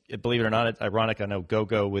believe it or not, it's ironic, I know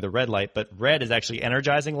go with a red light, but red is actually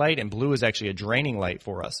energizing light and blue is actually a draining light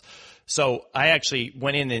for us. So I actually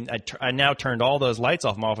went in and I now turned all those lights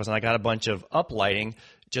off my office, and I got a bunch of up lighting,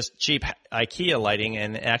 just cheap IKEA lighting,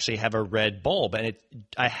 and actually have a red bulb. And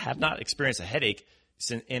I have not experienced a headache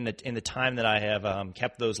in the time that I have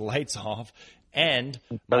kept those lights off. And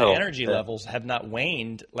my energy levels have not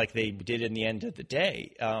waned like they did in the end of the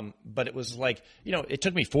day. But it was like, it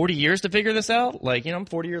took me 40 years to figure this out. Like, I'm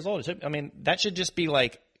 40 years old. That should just be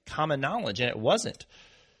like common knowledge, and it wasn't.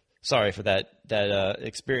 Sorry for that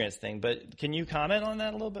experience thing, but can you comment on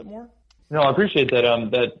that a little bit more? No, I appreciate that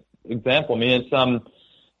example. It's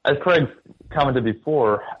as Craig commented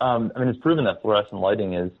before. It's proven that fluorescent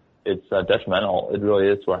lighting it's detrimental. It really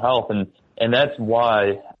is to our health, and that's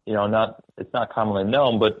why it's not commonly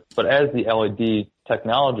known. But as the LED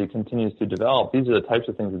technology continues to develop, these are the types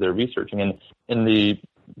of things that they're researching. And in the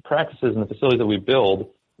practices and the facilities that we build,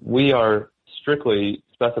 we are strictly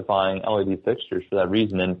specifying LED fixtures for that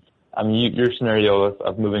reason. And your scenario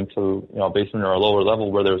of moving to a basement or a lower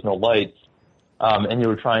level where there was no light, and you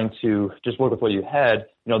were trying to just work with what you had,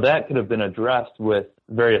 that could have been addressed with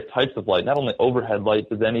various types of light, not only overhead light,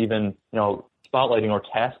 but then even spotlighting or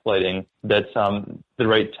task lighting that's the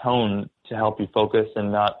right tone to help you focus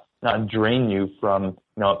and not drain you from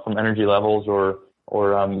energy levels or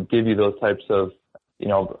give you those types of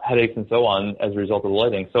headaches and so on as a result of the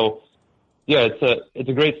lighting. So yeah, it's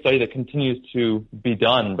a great study that continues to be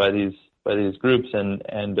done by these groups,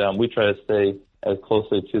 and we try to stay as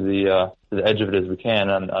closely to the edge of it as we can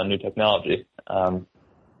on new technology.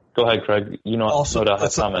 Go ahead, Craig. Also, no doubt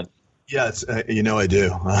have comments. Yeah, it's I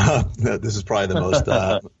do. This is probably the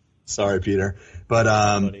most. Sorry, Peter, but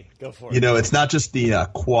Go for it. It's not just the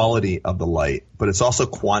quality of the light, but it's also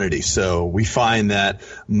quantity. So we find that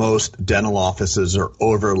most dental offices are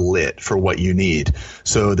overlit for what you need.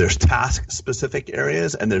 So there's task-specific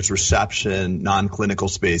areas and there's reception, non-clinical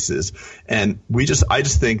spaces, and I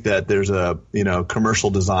just think that there's commercial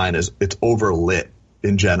design it's overlit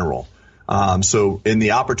in general. So in the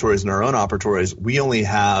operatories, in our own operatories, we only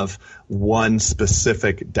have one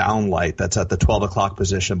specific downlight that's at the 12 o'clock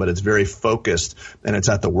position, but it's very focused and it's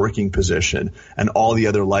at the working position. And all the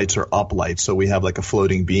other lights are up lights. So we have like a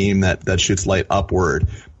floating beam that shoots light upward.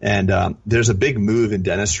 And there's a big move in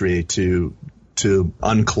dentistry to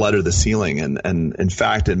unclutter the ceiling. And in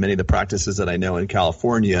fact, in many of the practices that I know in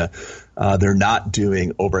California, they're not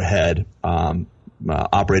doing overhead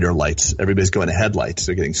operator lights. Everybody's going to headlights.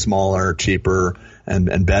 They're getting smaller, cheaper,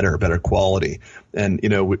 and better quality. And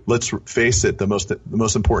let's face it, the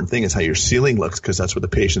most important thing is how your ceiling looks, because that's where the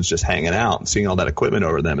patient's just hanging out, and seeing all that equipment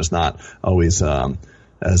over them is not always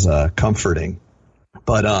as comforting.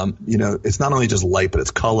 But it's not only just light, but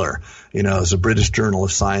it's color. There's a British Journal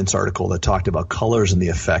of Science article that talked about colors and the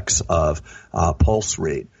effects of pulse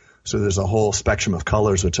rate. So there's a whole spectrum of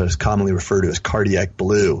colors, which is commonly referred to as cardiac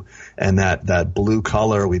blue. And that blue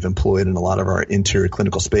color we've employed in a lot of our interior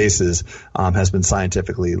clinical spaces has been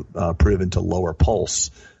scientifically proven to lower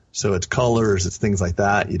pulse. So it's colors, it's things like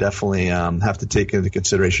that. You definitely have to take into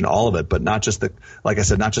consideration all of it, but not just like I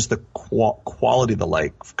said, not just the quality of the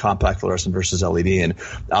light, compact fluorescent versus LED. And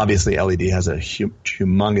obviously LED has a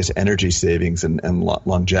humongous energy savings and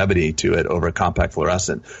longevity to it over compact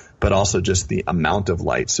fluorescent, but also just the amount of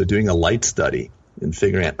light. So doing a light study and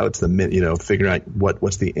figuring out figuring out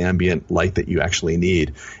what's the ambient light that you actually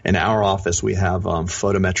need. In our office, we have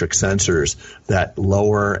photometric sensors that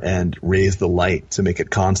lower and raise the light to make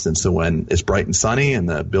it constant. So when it's bright and sunny and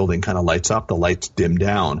the building kind of lights up, the lights dim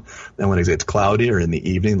down. And when it gets cloudy or in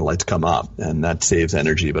the evening, the lights come up, and that saves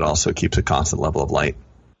energy, but also keeps a constant level of light.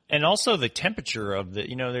 And also the temperature of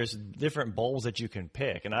there's different bulbs that you can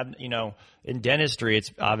pick. And in dentistry,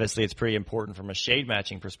 it's pretty important from a shade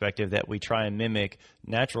matching perspective that we try and mimic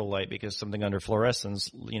natural light, because something under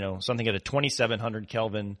fluorescence, something at a 2700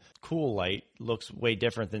 Kelvin cool light looks way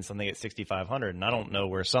different than something at 6500. And I don't know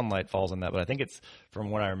where sunlight falls on that, but I think it's, from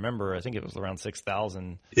what I remember, I think it was around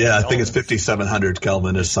 6000. Yeah, I think it's 5700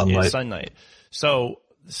 Kelvin is sunlight. Is sunlight. So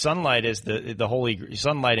sunlight is the holy,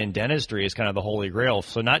 sunlight in dentistry is kind of the holy grail.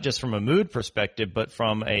 So not just from a mood perspective, but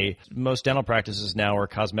from most dental practices now are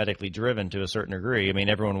cosmetically driven to a certain degree. I mean,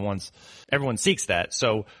 everyone seeks that.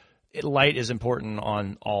 So light is important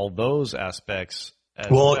on all those aspects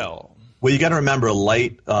as well. Well, you got to remember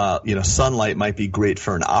light, sunlight might be great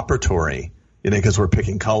for an operatory, because we're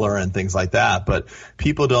picking color and things like that, but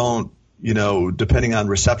people don't, depending on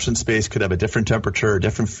reception space, could have a different temperature, a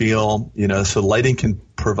different feel, so lighting can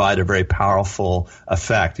provide a very powerful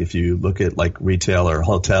effect. If you look at like retail or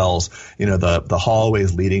hotels, the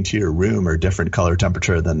hallways leading to your room are different color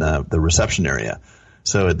temperature than the reception area.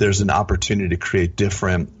 So there's an opportunity to create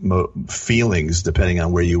different feelings depending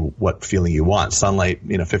on what feeling you want. Sunlight,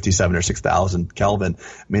 57 or 6000 Kelvin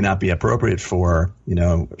may not be appropriate for,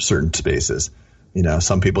 certain spaces.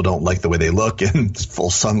 Some people don't like the way they look in full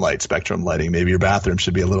sunlight spectrum lighting. Maybe your bathroom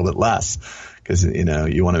should be a little bit less because,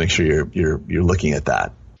 you want to make sure you're looking at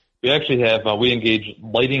that. We actually have, we engage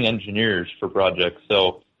lighting engineers for projects.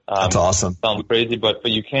 So, that's awesome. Sounds crazy, but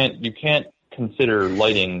you can't consider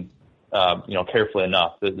lighting, carefully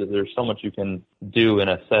enough. There's so much you can do in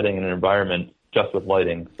a setting and an environment just with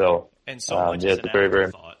lighting. So, and so much is an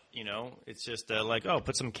afterthought. It's just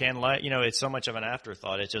put some can light. It's so much of an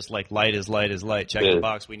afterthought. It's just like light is light is light. Check the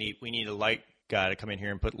box. We need a light guy to come in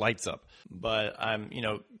here and put lights up. But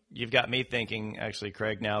you've got me thinking, actually,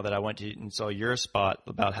 Craig, now that I went to and saw your spot,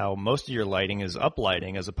 about how most of your lighting is up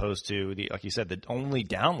lighting as opposed to like you said, the only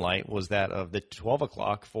down light was that of the 12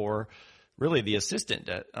 o'clock for really the assistant.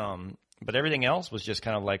 But everything else was just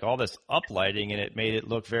kind of like all this up lighting, and it made it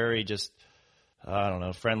look very just,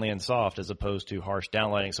 friendly and soft as opposed to harsh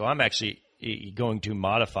downlighting. So I'm actually going to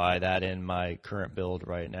modify that in my current build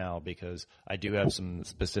right now, because I do have some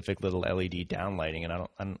specific little LED downlighting, and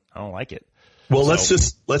I don't like it. Well, let's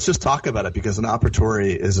just talk about it, because an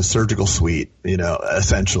operatory is a surgical suite,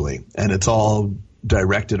 essentially, and it's all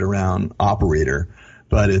directed around operator.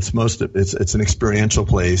 But it's an experiential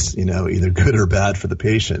place, either good or bad for the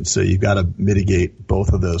patient. So you've got to mitigate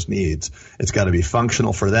both of those needs. It's got to be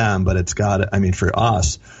functional for them, but for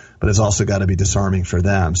us, but it's also got to be disarming for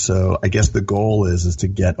them. So I guess the goal is to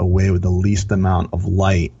get away with the least amount of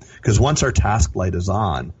light, because once our task light is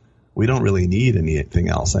on, we don't really need anything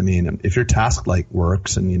else. If your task light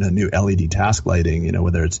works and, new LED task lighting,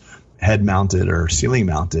 whether it's head mounted or ceiling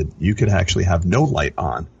mounted, you could actually have no light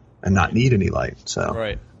on and not need any light. So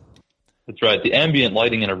right. That's right. The ambient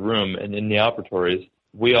lighting in a room and in the operatories,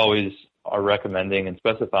 we always are recommending and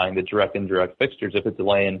specifying the direct indirect fixtures if it's a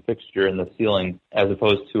lay-in fixture in the ceiling, as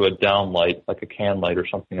opposed to a down light like a can light or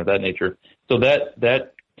something of that nature. So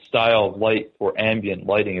that style of light for ambient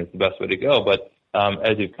lighting is the best way to go. But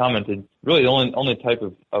as you've commented, really the only type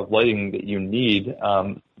of lighting that you need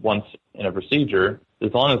once in a procedure,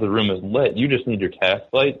 as long as the room is lit, you just need your task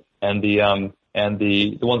light and the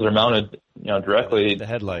ones that are mounted, directly. The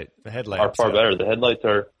headlight are far better. The headlights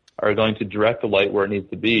are going to direct the light where it needs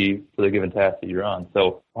to be for the given task that you're on.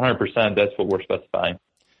 So 100%, that's what we're specifying.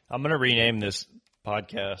 I'm going to rename this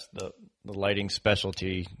podcast the lighting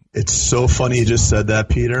specialty. It's so funny you just said that,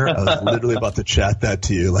 Peter. I was literally about to chat that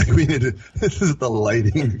to you. This is the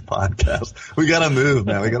lighting podcast. We got to move,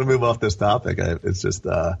 man. We got to move off this topic. It's just.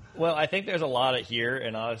 Well, I think there's a lot here,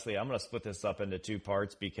 and honestly, I'm going to split this up into two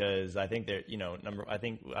parts, because I think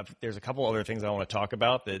there's a couple other things I want to talk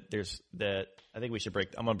about that I think we should break.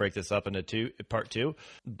 I'm going to break this up into part two,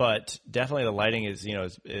 but definitely the lighting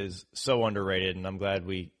is so underrated, and I'm glad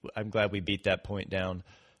we beat that point down.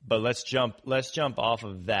 But let's jump off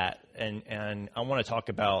of that, and I want to talk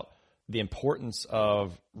about the importance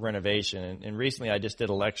of renovation. And recently I just did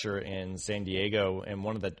a lecture in San Diego, and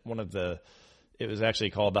one of the it was actually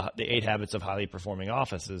called the 8 Habits of Highly Performing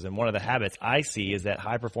Offices. And one of the habits I see is that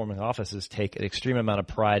high performing offices take an extreme amount of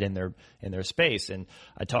pride in their space. And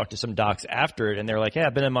I talked to some docs after it, and they're like, yeah,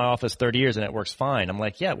 I've been in my office 30 years and it works fine. I'm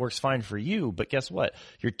like, yeah, it works fine for you, but guess what?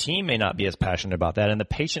 Your team may not be as passionate about that, and the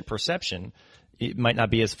patient perception, it might not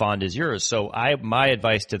be as fond as yours. So my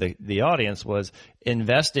advice to the audience was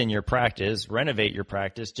invest in your practice, renovate your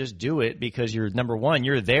practice, just do it, because number one,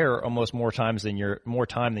 you're there almost more time than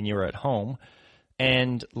you're at home.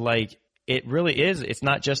 And like, it really is, it's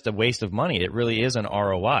not just a waste of money. It really is an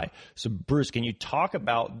ROI. So Bruce, can you talk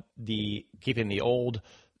about keeping the old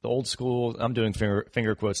school, I'm doing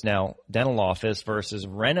finger quotes now, dental office versus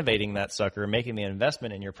renovating that sucker, making the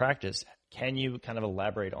investment in your practice? Can you kind of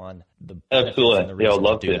elaborate on the Absolutely. And the reason I'd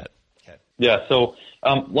love to do to. that? Okay. Yeah. So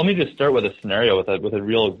let me just start with a scenario with a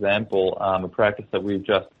real example, a practice that we've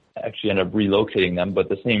just actually ended up relocating them, but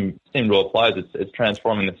the same rule applies. It's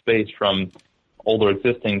transforming the space from older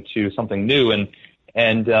existing to something new.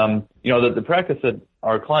 And the practice that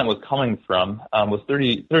our client was coming from was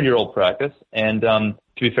 30-year-old practice. And to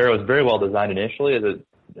be fair, it was very well designed initially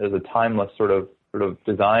as a timeless sort of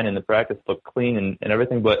design, and the practice looked clean and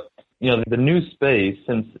everything. But the new space,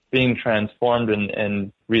 since being transformed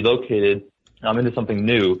and relocated into something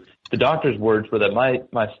new, the doctor's words were that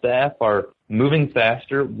my staff are moving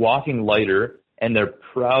faster, walking lighter, and they're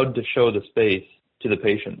proud to show the space to the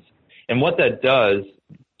patients. And what that does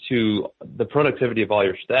to the productivity of all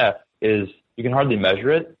your staff is you can hardly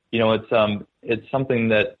measure it. It's something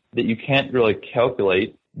that you can't really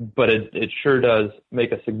calculate, but it sure does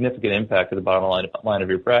make a significant impact to the bottom line of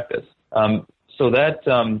your practice. So that's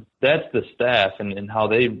the staff and how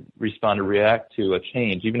they respond to react to a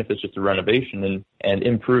change, even if it's just a renovation and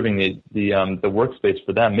improving the workspace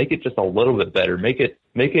for them. Make it just a little bit better. Make it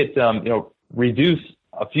reduce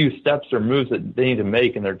a few steps or moves that they need to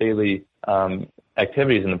make in their daily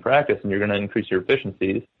activities in the practice, and you're going to increase your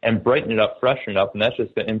efficiencies and brighten it up, freshen it up, and that's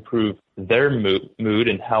just going to improve their mood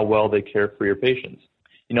and how well they care for your patients.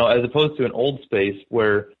 As opposed to an old space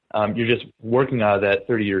where you're just working out of that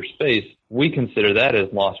 30-year space, we consider that as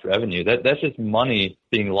lost revenue. That's just money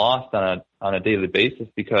being lost on a daily basis,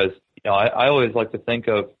 because I always like to think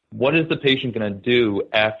of, what is the patient going to do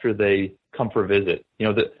after they come for a visit?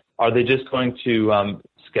 Are they just going to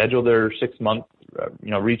schedule their 6-month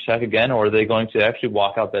recheck again, or are they going to actually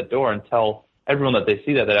walk out that door and tell everyone that they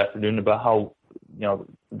see that afternoon about how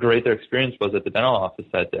great their experience was at the dental office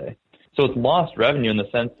that day? So it's lost revenue in the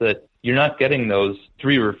sense that you're not getting those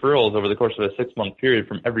 3 referrals over the course of a 6-month period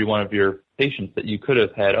from every one of your patients that you could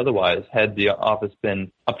have had otherwise, had the office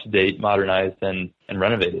been up to date, modernized, and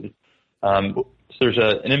renovated. So there's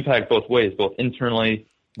an impact both ways, both internally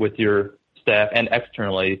with your staff and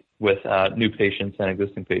externally with new patients and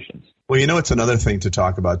existing patients. Well, it's another thing to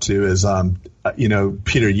talk about too is,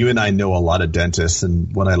 Peter, you and I know a lot of dentists,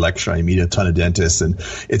 and when I lecture, I meet a ton of dentists, and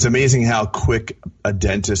it's amazing how quick a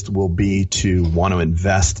dentist will be to want to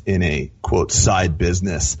invest in a quote side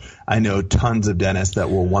business. I know tons of dentists that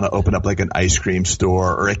will want to open up like an ice cream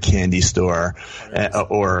store or a candy store,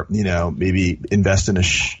 or maybe invest in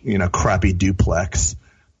a crappy duplex.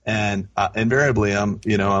 And invariably, I'm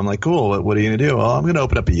like, cool, what are you going to do? Well, I'm going to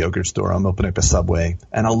open up a yogurt store. I'm opening up a Subway.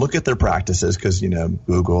 And I'll look at their practices because,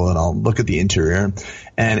 Google, and I'll look at the interior.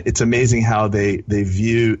 And it's amazing how they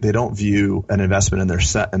don't view an investment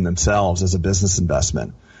in themselves as a business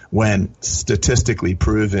investment. When statistically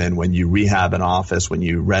proven, when you rehab an office, when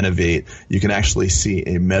you renovate, you can actually see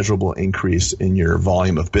a measurable increase in your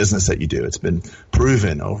volume of business that you do. It's been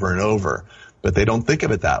proven over and over. But they don't think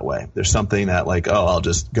of it that way. There's something that like, I'll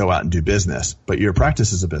just go out and do business. But your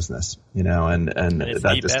practice is a business, and it's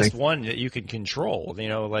that the best one that you can control.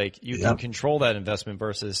 You can control that investment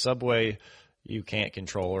versus Subway you can't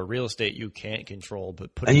control, or real estate you can't control.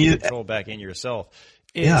 But putting control back in yourself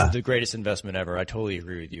is the greatest investment ever. I totally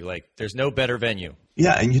agree with you. Like, there's no better venue.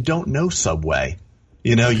 Yeah, and you don't know Subway.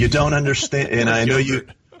 You don't understand. And I know you.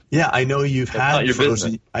 Yeah, I know you've had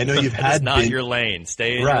frozen. I know you've had. It's not your lane.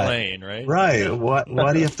 Stay in your lane, right? Right.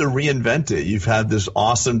 Why do you have to reinvent it? You've had this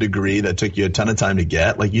awesome degree that took you a ton of time to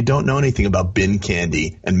get. Like, you don't know anything about bin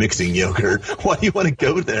candy and mixing yogurt. Why do you want to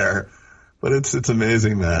go there? But it's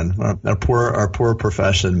amazing, man. Our poor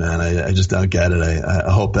profession, man. I just don't get it.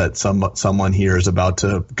 I hope that someone here is about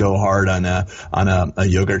to go hard on a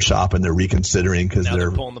yogurt shop, and they're reconsidering because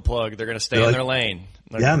they're pulling the plug. They're going to stay in their lane.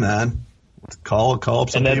 Yeah, man. Call up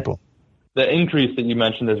some people. The increase that you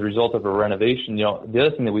mentioned as a result of a renovation, the other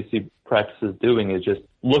thing that we see practices doing is just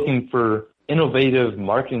looking for innovative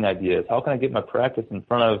marketing ideas. How can I get my practice in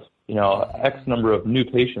front of, X number of new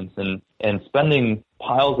patients and spending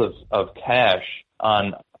piles of cash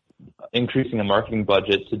on increasing a marketing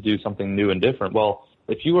budget to do something new and different. Well,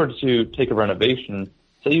 if you were to take a renovation,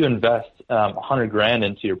 say you invest $100,000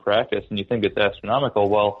 into your practice and you think it's astronomical,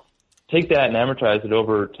 well, take that and amortize it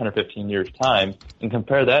over 10 or 15 years' time and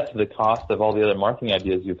compare that to the cost of all the other marketing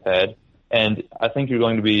ideas you've had. And I think you're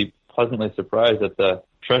going to be pleasantly surprised at the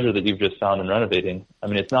treasure that you've just found in renovating. I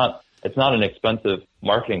mean, it's not an expensive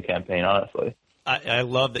marketing campaign, honestly. I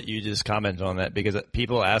love that you just commented on that, because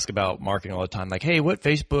people ask about marketing all the time, like, hey, what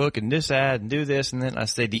Facebook and this ad and do this. And then I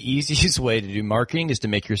say the easiest way to do marketing is to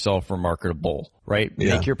make yourself remarkable, right?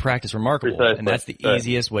 Yeah. Make your practice remarkable. Precisely. And that's the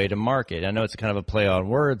easiest way to market. I know it's kind of a play on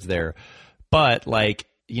words there, but like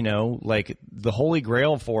the holy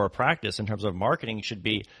grail for a practice in terms of marketing should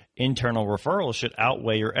be internal referrals should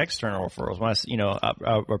outweigh your external referrals.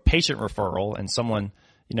 When a patient referral and someone,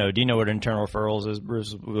 do you know what internal referrals is,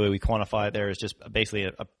 Bruce? The way we quantify it there is just basically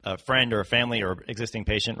a friend or a family or existing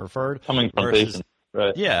patient referred. Coming from patients,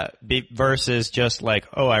 right? Yeah, versus just like,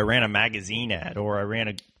 oh, I ran a magazine ad or I ran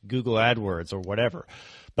a Google AdWords or whatever.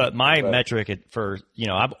 But my metric for,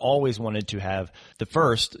 I've always wanted to have the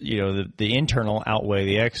first, the internal outweigh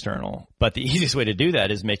the external. But the easiest way to do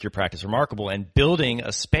that is make your practice remarkable, and building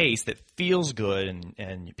a space that feels good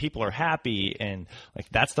and people are happy. And like,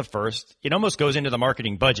 that's the first, it almost goes into the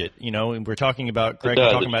marketing budget. We're talking about, Greg,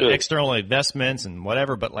 we're talking about external investments and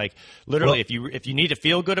whatever, but like literally if you need to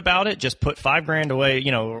feel good about it, just put $5,000 away,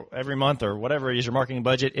 every month or whatever is your marketing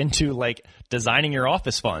budget into like designing your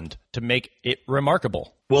office fund to make it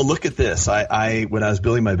remarkable. Well, look at this. I when I was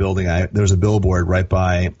building my building, there was a billboard right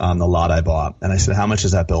by the lot I bought. And I said, how much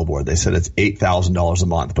is that billboard? They said it's $8,000 a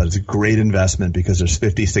month, but it's a great investment because there's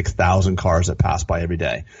 56,000 cars that pass by every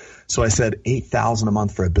day. So I said $8,000 a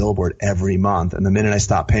month for a billboard every month. And the minute I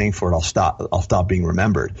stop paying for it, I'll stop being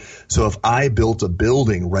remembered. So if I built a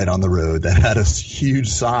building right on the road that had a huge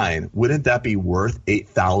sign, wouldn't that be worth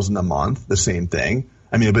 $8,000 a month? The same thing.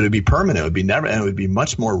 I mean, but it would be permanent. It would be never, and it would be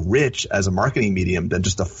much more rich as a marketing medium than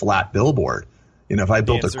just a flat billboard. If I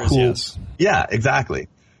built a cool, yes. Yeah, exactly.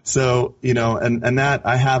 So, and that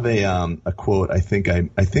I have a quote. I think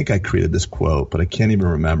I created this quote, but I can't even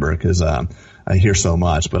remember because I hear so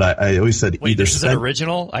much. But I always said wait, either. This is an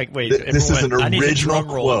original. This is an original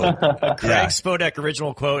quote. Craig Spodak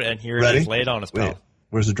original quote, and here it is laid on his palm.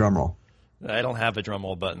 Where's the drum roll? I don't have a drum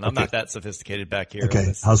roll button. I'm not that sophisticated back here.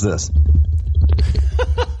 Okay, how's this?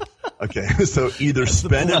 Okay, so either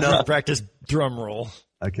spend enough practice drum roll.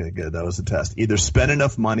 Okay, good. That was a test. Either spend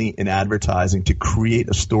enough money in advertising to create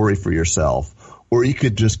a story for yourself, or you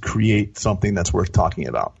could just create something that's worth talking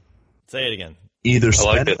about. Say it again. Either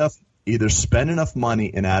spend enough money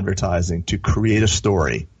in advertising to create a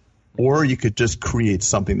story, or you could just create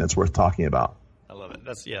something that's worth talking about. I love it.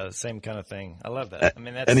 That's the same kind of thing. I love that. I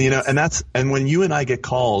mean, and when you and I get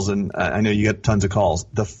calls, and I know you get tons of calls,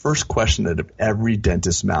 the first question out of every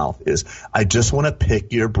dentist's mouth is, I just want to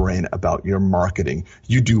pick your brain about your marketing.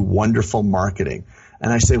 You do wonderful marketing.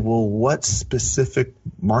 And I say, well, what specific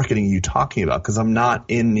marketing are you talking about? Because I'm not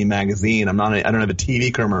in the magazine. I don't have a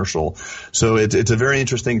TV commercial. So it's a very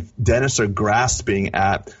interesting. Dentists are grasping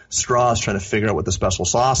at straws trying to figure out what the special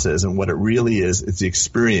sauce is. And what it really is, it's the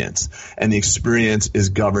experience. And the experience is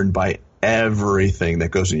governed by everything that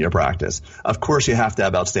goes in your practice. Of course, you have to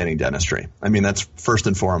have outstanding dentistry. I mean, that's first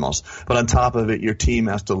and foremost. But on top of it, your team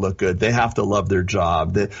has to look good. They have to love their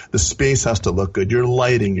job. The space has to look good. Your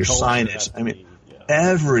lighting, your signage. I mean,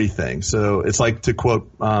 everything. So it's like, to quote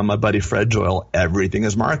my buddy Fred Joyle, everything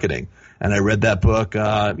is marketing. And I read that book,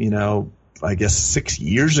 I guess 6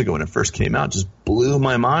 years ago when it first came out. Just blew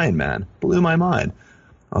my mind, man. Blew my mind.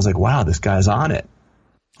 I was like, wow, this guy's on it.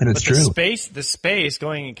 And it's true. The space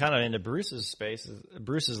going kind of into Bruce's space,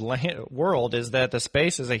 Bruce's world, is that the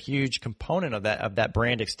space is a huge component of that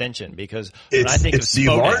brand extension, because when I think it's of Spodak,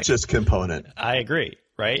 the largest component. I agree.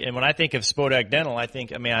 Right. And when I think of Spodak Dental, I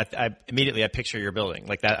immediately picture your building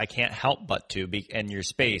like that. I can't help but to and your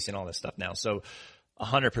space and all this stuff now. So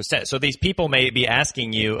 100%. So these people may be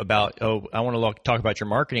asking you about, I want to talk about your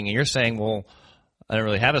marketing. And you're saying, well, I don't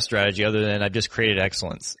really have a strategy other than I've just created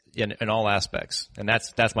excellence in all aspects. And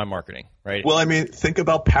that's my marketing, right? Well, I mean, think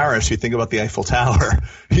about Paris. You think about the Eiffel Tower.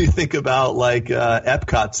 You think about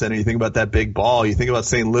Epcot Center. You think about that big ball. You think about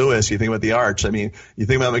St. Louis. You think about the Arch. I mean, you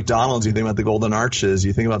think about McDonald's. You think about the Golden Arches.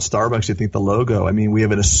 You think about Starbucks. You think the logo. I mean, we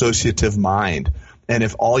have an associative mind. And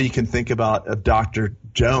if all you can think about of Dr.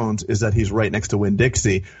 Jones is that he's right next to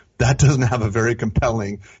Winn-Dixie, that doesn't have a very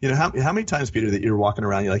compelling, how many times, Peter, that you're walking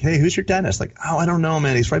around, you're like, hey, who's your dentist? Like, oh, I don't know,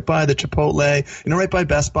 man. He's right by the Chipotle, right by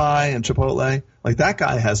Best Buy and Chipotle. Like, that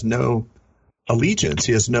guy has no allegiance.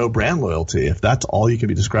 He has no brand loyalty. If that's all you can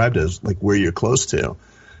be described as, like where you're close to,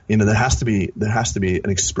 there has to be an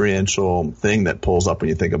experiential thing that pulls up when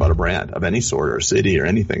you think about a brand of any sort or a city or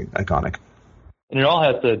anything iconic. And it all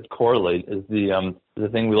has to correlate is the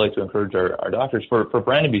thing we like to encourage our doctors. For a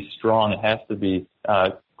brand to be strong, it has to be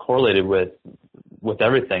correlated with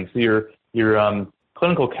everything. So your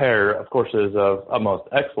clinical care, of course, is of utmost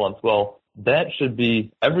excellence. Well, that should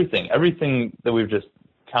be everything. Everything that we've just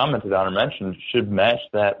commented on or mentioned should match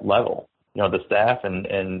that level. The staff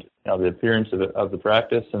and the appearance of the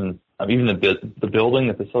practice, and even the building,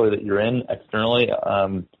 the facility that you're in externally.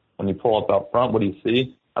 When you pull up out front, what do you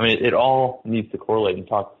see? I mean, it all needs to correlate and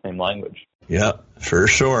talk the same language. Yeah, for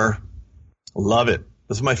sure. Love it.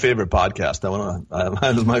 This is my favorite podcast.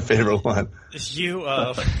 That is my favorite one.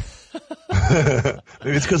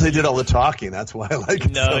 Maybe it's because I did all the talking. That's why I like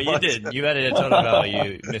it. No, you did. You added a ton of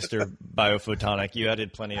value, Mr. Biophotonic. You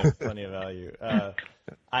added plenty of value.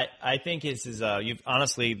 I think you've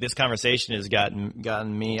honestly, this conversation has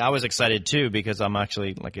gotten me. I was excited too because I'm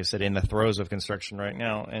actually, like I said, in the throes of construction right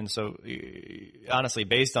now. And so honestly,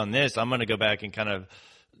 based on this, I'm going to go back and kind of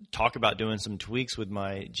talk about doing some tweaks with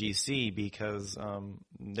my GC because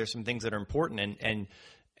there's some things that are important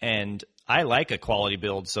and I like a quality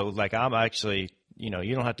build. So like I'm actually, you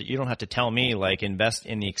don't have to tell me like invest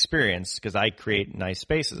in the experience because I create nice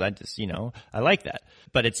spaces. I just, I like that,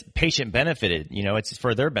 but it's patient benefited, it's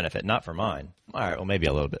for their benefit, not for mine. All right. Well, maybe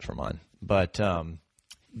a little bit for mine, but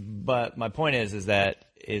my point is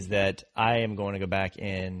that I am going to go back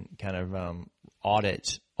and kind of,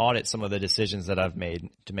 audit some of the decisions that I've made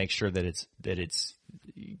to make sure that it's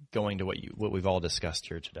going to what we've all discussed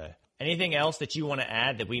here today. Anything else that you want to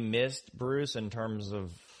add that we missed, Bruce, in terms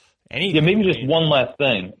of anything? Yeah, maybe just one last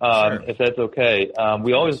thing, sure. If that's okay.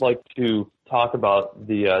 We always like to talk about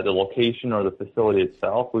the location or the facility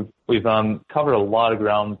itself. We've covered a lot of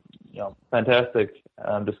ground, fantastic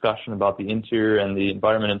discussion about the interior and the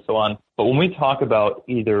environment and so on. But when we talk about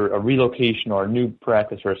either a relocation or a new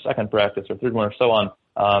practice or a second practice or third one or so on,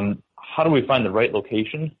 how do we find the right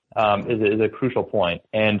location is a crucial point.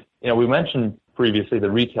 And, we mentioned previously the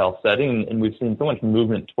retail setting, and we've seen so much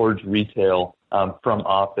movement towards retail from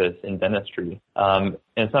office in dentistry. And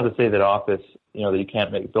it's not to say that office, that you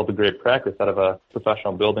can't build a great practice out of a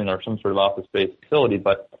professional building or some sort of office-based facility,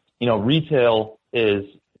 but, retail is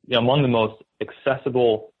among the most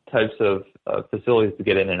accessible types of facilities to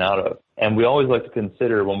get in and out of. And we always like to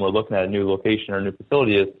consider when we're looking at a new location or a new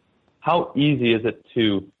facility is how easy is it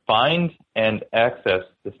to find and access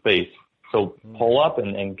the space. So pull up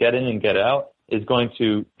and get in and get out is going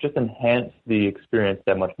to just enhance the experience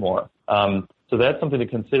that much more. So that's something to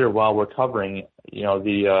consider while we're covering,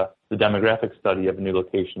 the demographic study of a new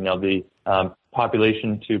location, the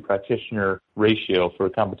population to practitioner ratio for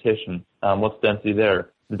competition. What's density there?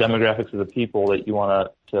 The demographics of the people that you want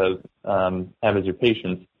to have as your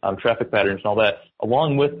patients, traffic patterns and all that.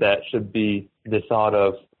 Along with that should be the thought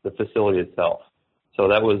of the facility itself. So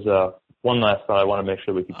that was one last thought I want to make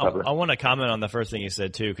sure we can cover. I want to comment on the first thing you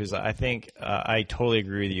said too, because I think I totally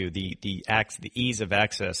agree with you. The ease of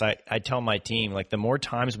access. I tell my team, like, the more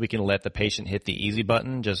times we can let the patient hit the easy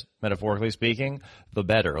button, just metaphorically speaking, the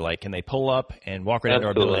better. Like, can they pull up and walk right into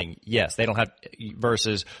our building? Yes, they don't have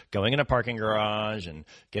versus going in a parking garage and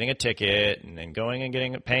getting a ticket and then going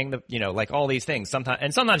and paying the like all these things.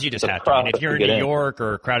 Sometimes you just have to. I mean, if you're in New York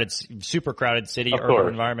or super crowded city or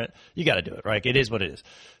urban environment, you got to do it, right? It is what it is.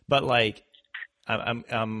 But like,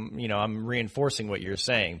 I'm reinforcing what you're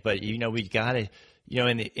saying, but we got to,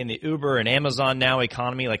 in the Uber and Amazon now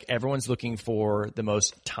economy, like everyone's looking for the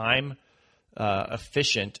most time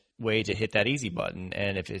efficient way to hit that easy button.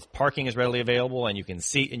 And if parking is readily available and you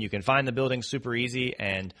can find the building super easy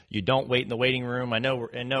and you don't wait in the waiting room. I know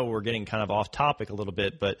we're getting kind of off topic a little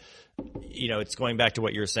bit, but it's going back to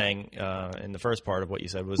what you're saying in the first part of what you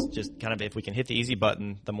said was just kind of, if we can hit the easy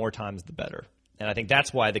button, the more times the better. And I think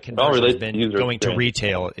that's why the conversion has been going to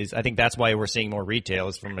retail. I think that's why we're seeing more retail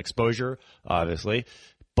is from exposure, obviously,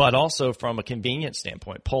 but also from a convenience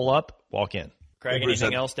standpoint. Pull up, walk in. Craig,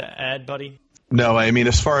 anything else to add, buddy? No, I mean,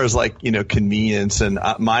 as far as like, convenience, and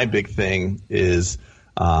my big thing is,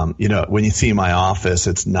 when you see my office,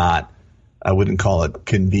 it's not, I wouldn't call it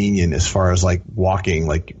convenient as far as like walking.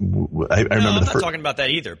 Like I remember I'm not talking about that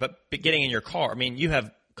either, but getting in your car. I mean, you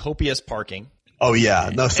have copious parking. Oh yeah,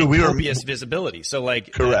 no. So we were copious visibility. So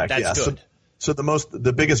like, correct. That's good. So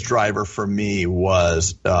the biggest driver for me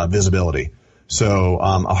was visibility. So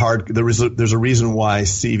there's a reason why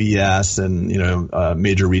CVS and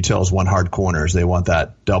major retailers want hard corners. They want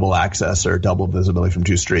that double access or double visibility from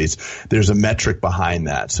two streets. There's a metric behind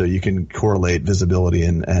that, so you can correlate visibility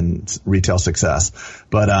and retail success.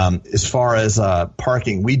 But as far as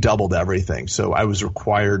parking, we doubled everything. So I was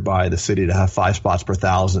required by the city to have 5 spots per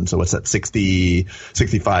 1,000. So what's that?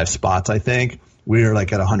 65 spots, I think. We are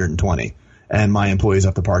like at 120. And my employees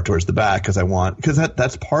have to park towards the back because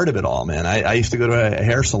that's part of it all, man. I used to go to a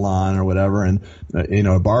hair salon or whatever, and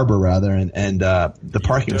a barber rather, and the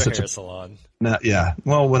parking was such a salon. Yeah.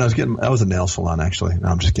 Well, when I was a nail salon actually. No,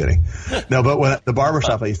 I'm just kidding. No, but when the barber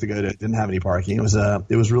shop I used to go to didn't have any parking. It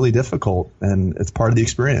was really difficult, and it's part of the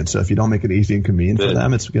experience. So if you don't make it easy and convenient for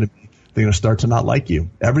them, they're going to start to not like you.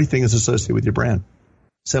 Everything is associated with your brand.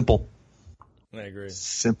 Simple. I agree.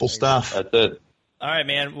 Simple stuff. That's it. All right,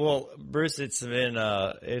 man. Well, Bruce, it's been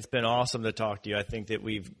awesome to talk to you. I think that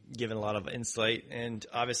we've given a lot of insight, and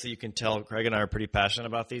obviously you can tell Craig and I are pretty passionate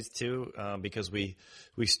about these too, because we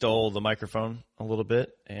stole the microphone a little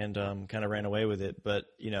bit and kind of ran away with it. But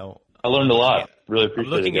I learned a lot. Really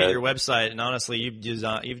appreciate it. I'm looking at your website, and honestly, you've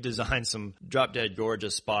designed some drop dead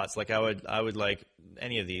gorgeous spots. Like I would like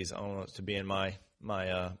any of these almost to be in my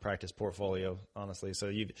practice portfolio, honestly.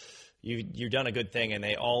 So you've done a good thing, and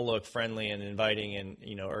they all look friendly and inviting and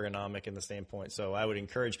ergonomic in the standpoint. So I would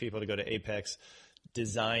encourage people to go to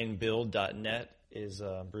apexdesignbuild.net is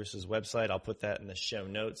Bruce's website. I'll put that in the show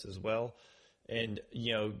notes as well. And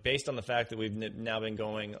based on the fact that we've now been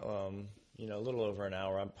going a little over an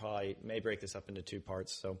hour, I probably may break this up into 2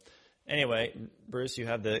 parts. So anyway, Bruce, you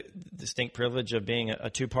have the distinct privilege of being a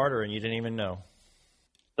 2-parter, and you didn't even know.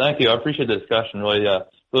 Thank you. I appreciate the discussion.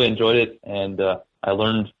 Really enjoyed it, and I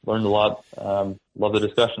learned a lot. Love the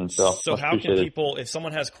discussion. So how can people, if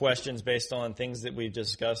someone has questions based on things that we've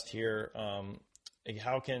discussed here, what's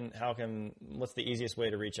the easiest way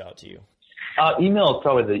to reach out to you? Email is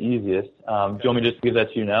probably the easiest. Do you want me to just give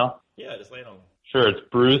that to you now? Yeah, just lay it on. Sure. It's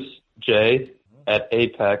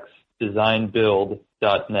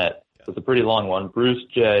brucej@apexdesignbuild.net. So it's a pretty long one.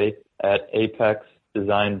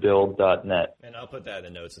 brucej@apexdesignbuild.net. And I'll put that in the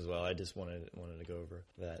notes as well. I just wanted to go over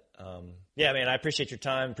that. Yeah, man, I appreciate your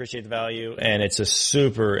time, appreciate the value, and it's a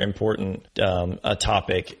super important a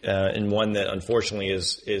topic, and one that unfortunately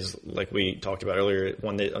is like we talked about earlier,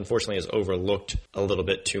 one that unfortunately is overlooked a little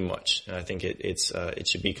bit too much. And I think it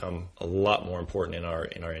should become a lot more important in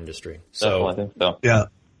our industry. So I think so. Yeah.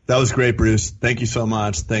 That was great, Bruce. Thank you so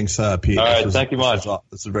much. Thanks, Pete. All right, thank you much. This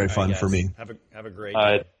was very fun for me. Have a great day. All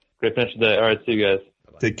right, great finish of the day. All right, see you guys.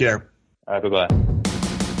 Bye-bye. Take care. All right, bye-bye.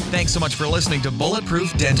 Thanks so much for listening to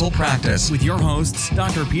Bulletproof Dental Practice with your hosts,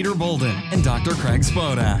 Dr. Peter Bolden and Dr. Craig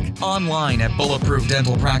Spodak. Online at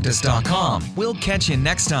bulletproofdentalpractice.com. We'll catch you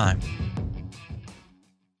next time.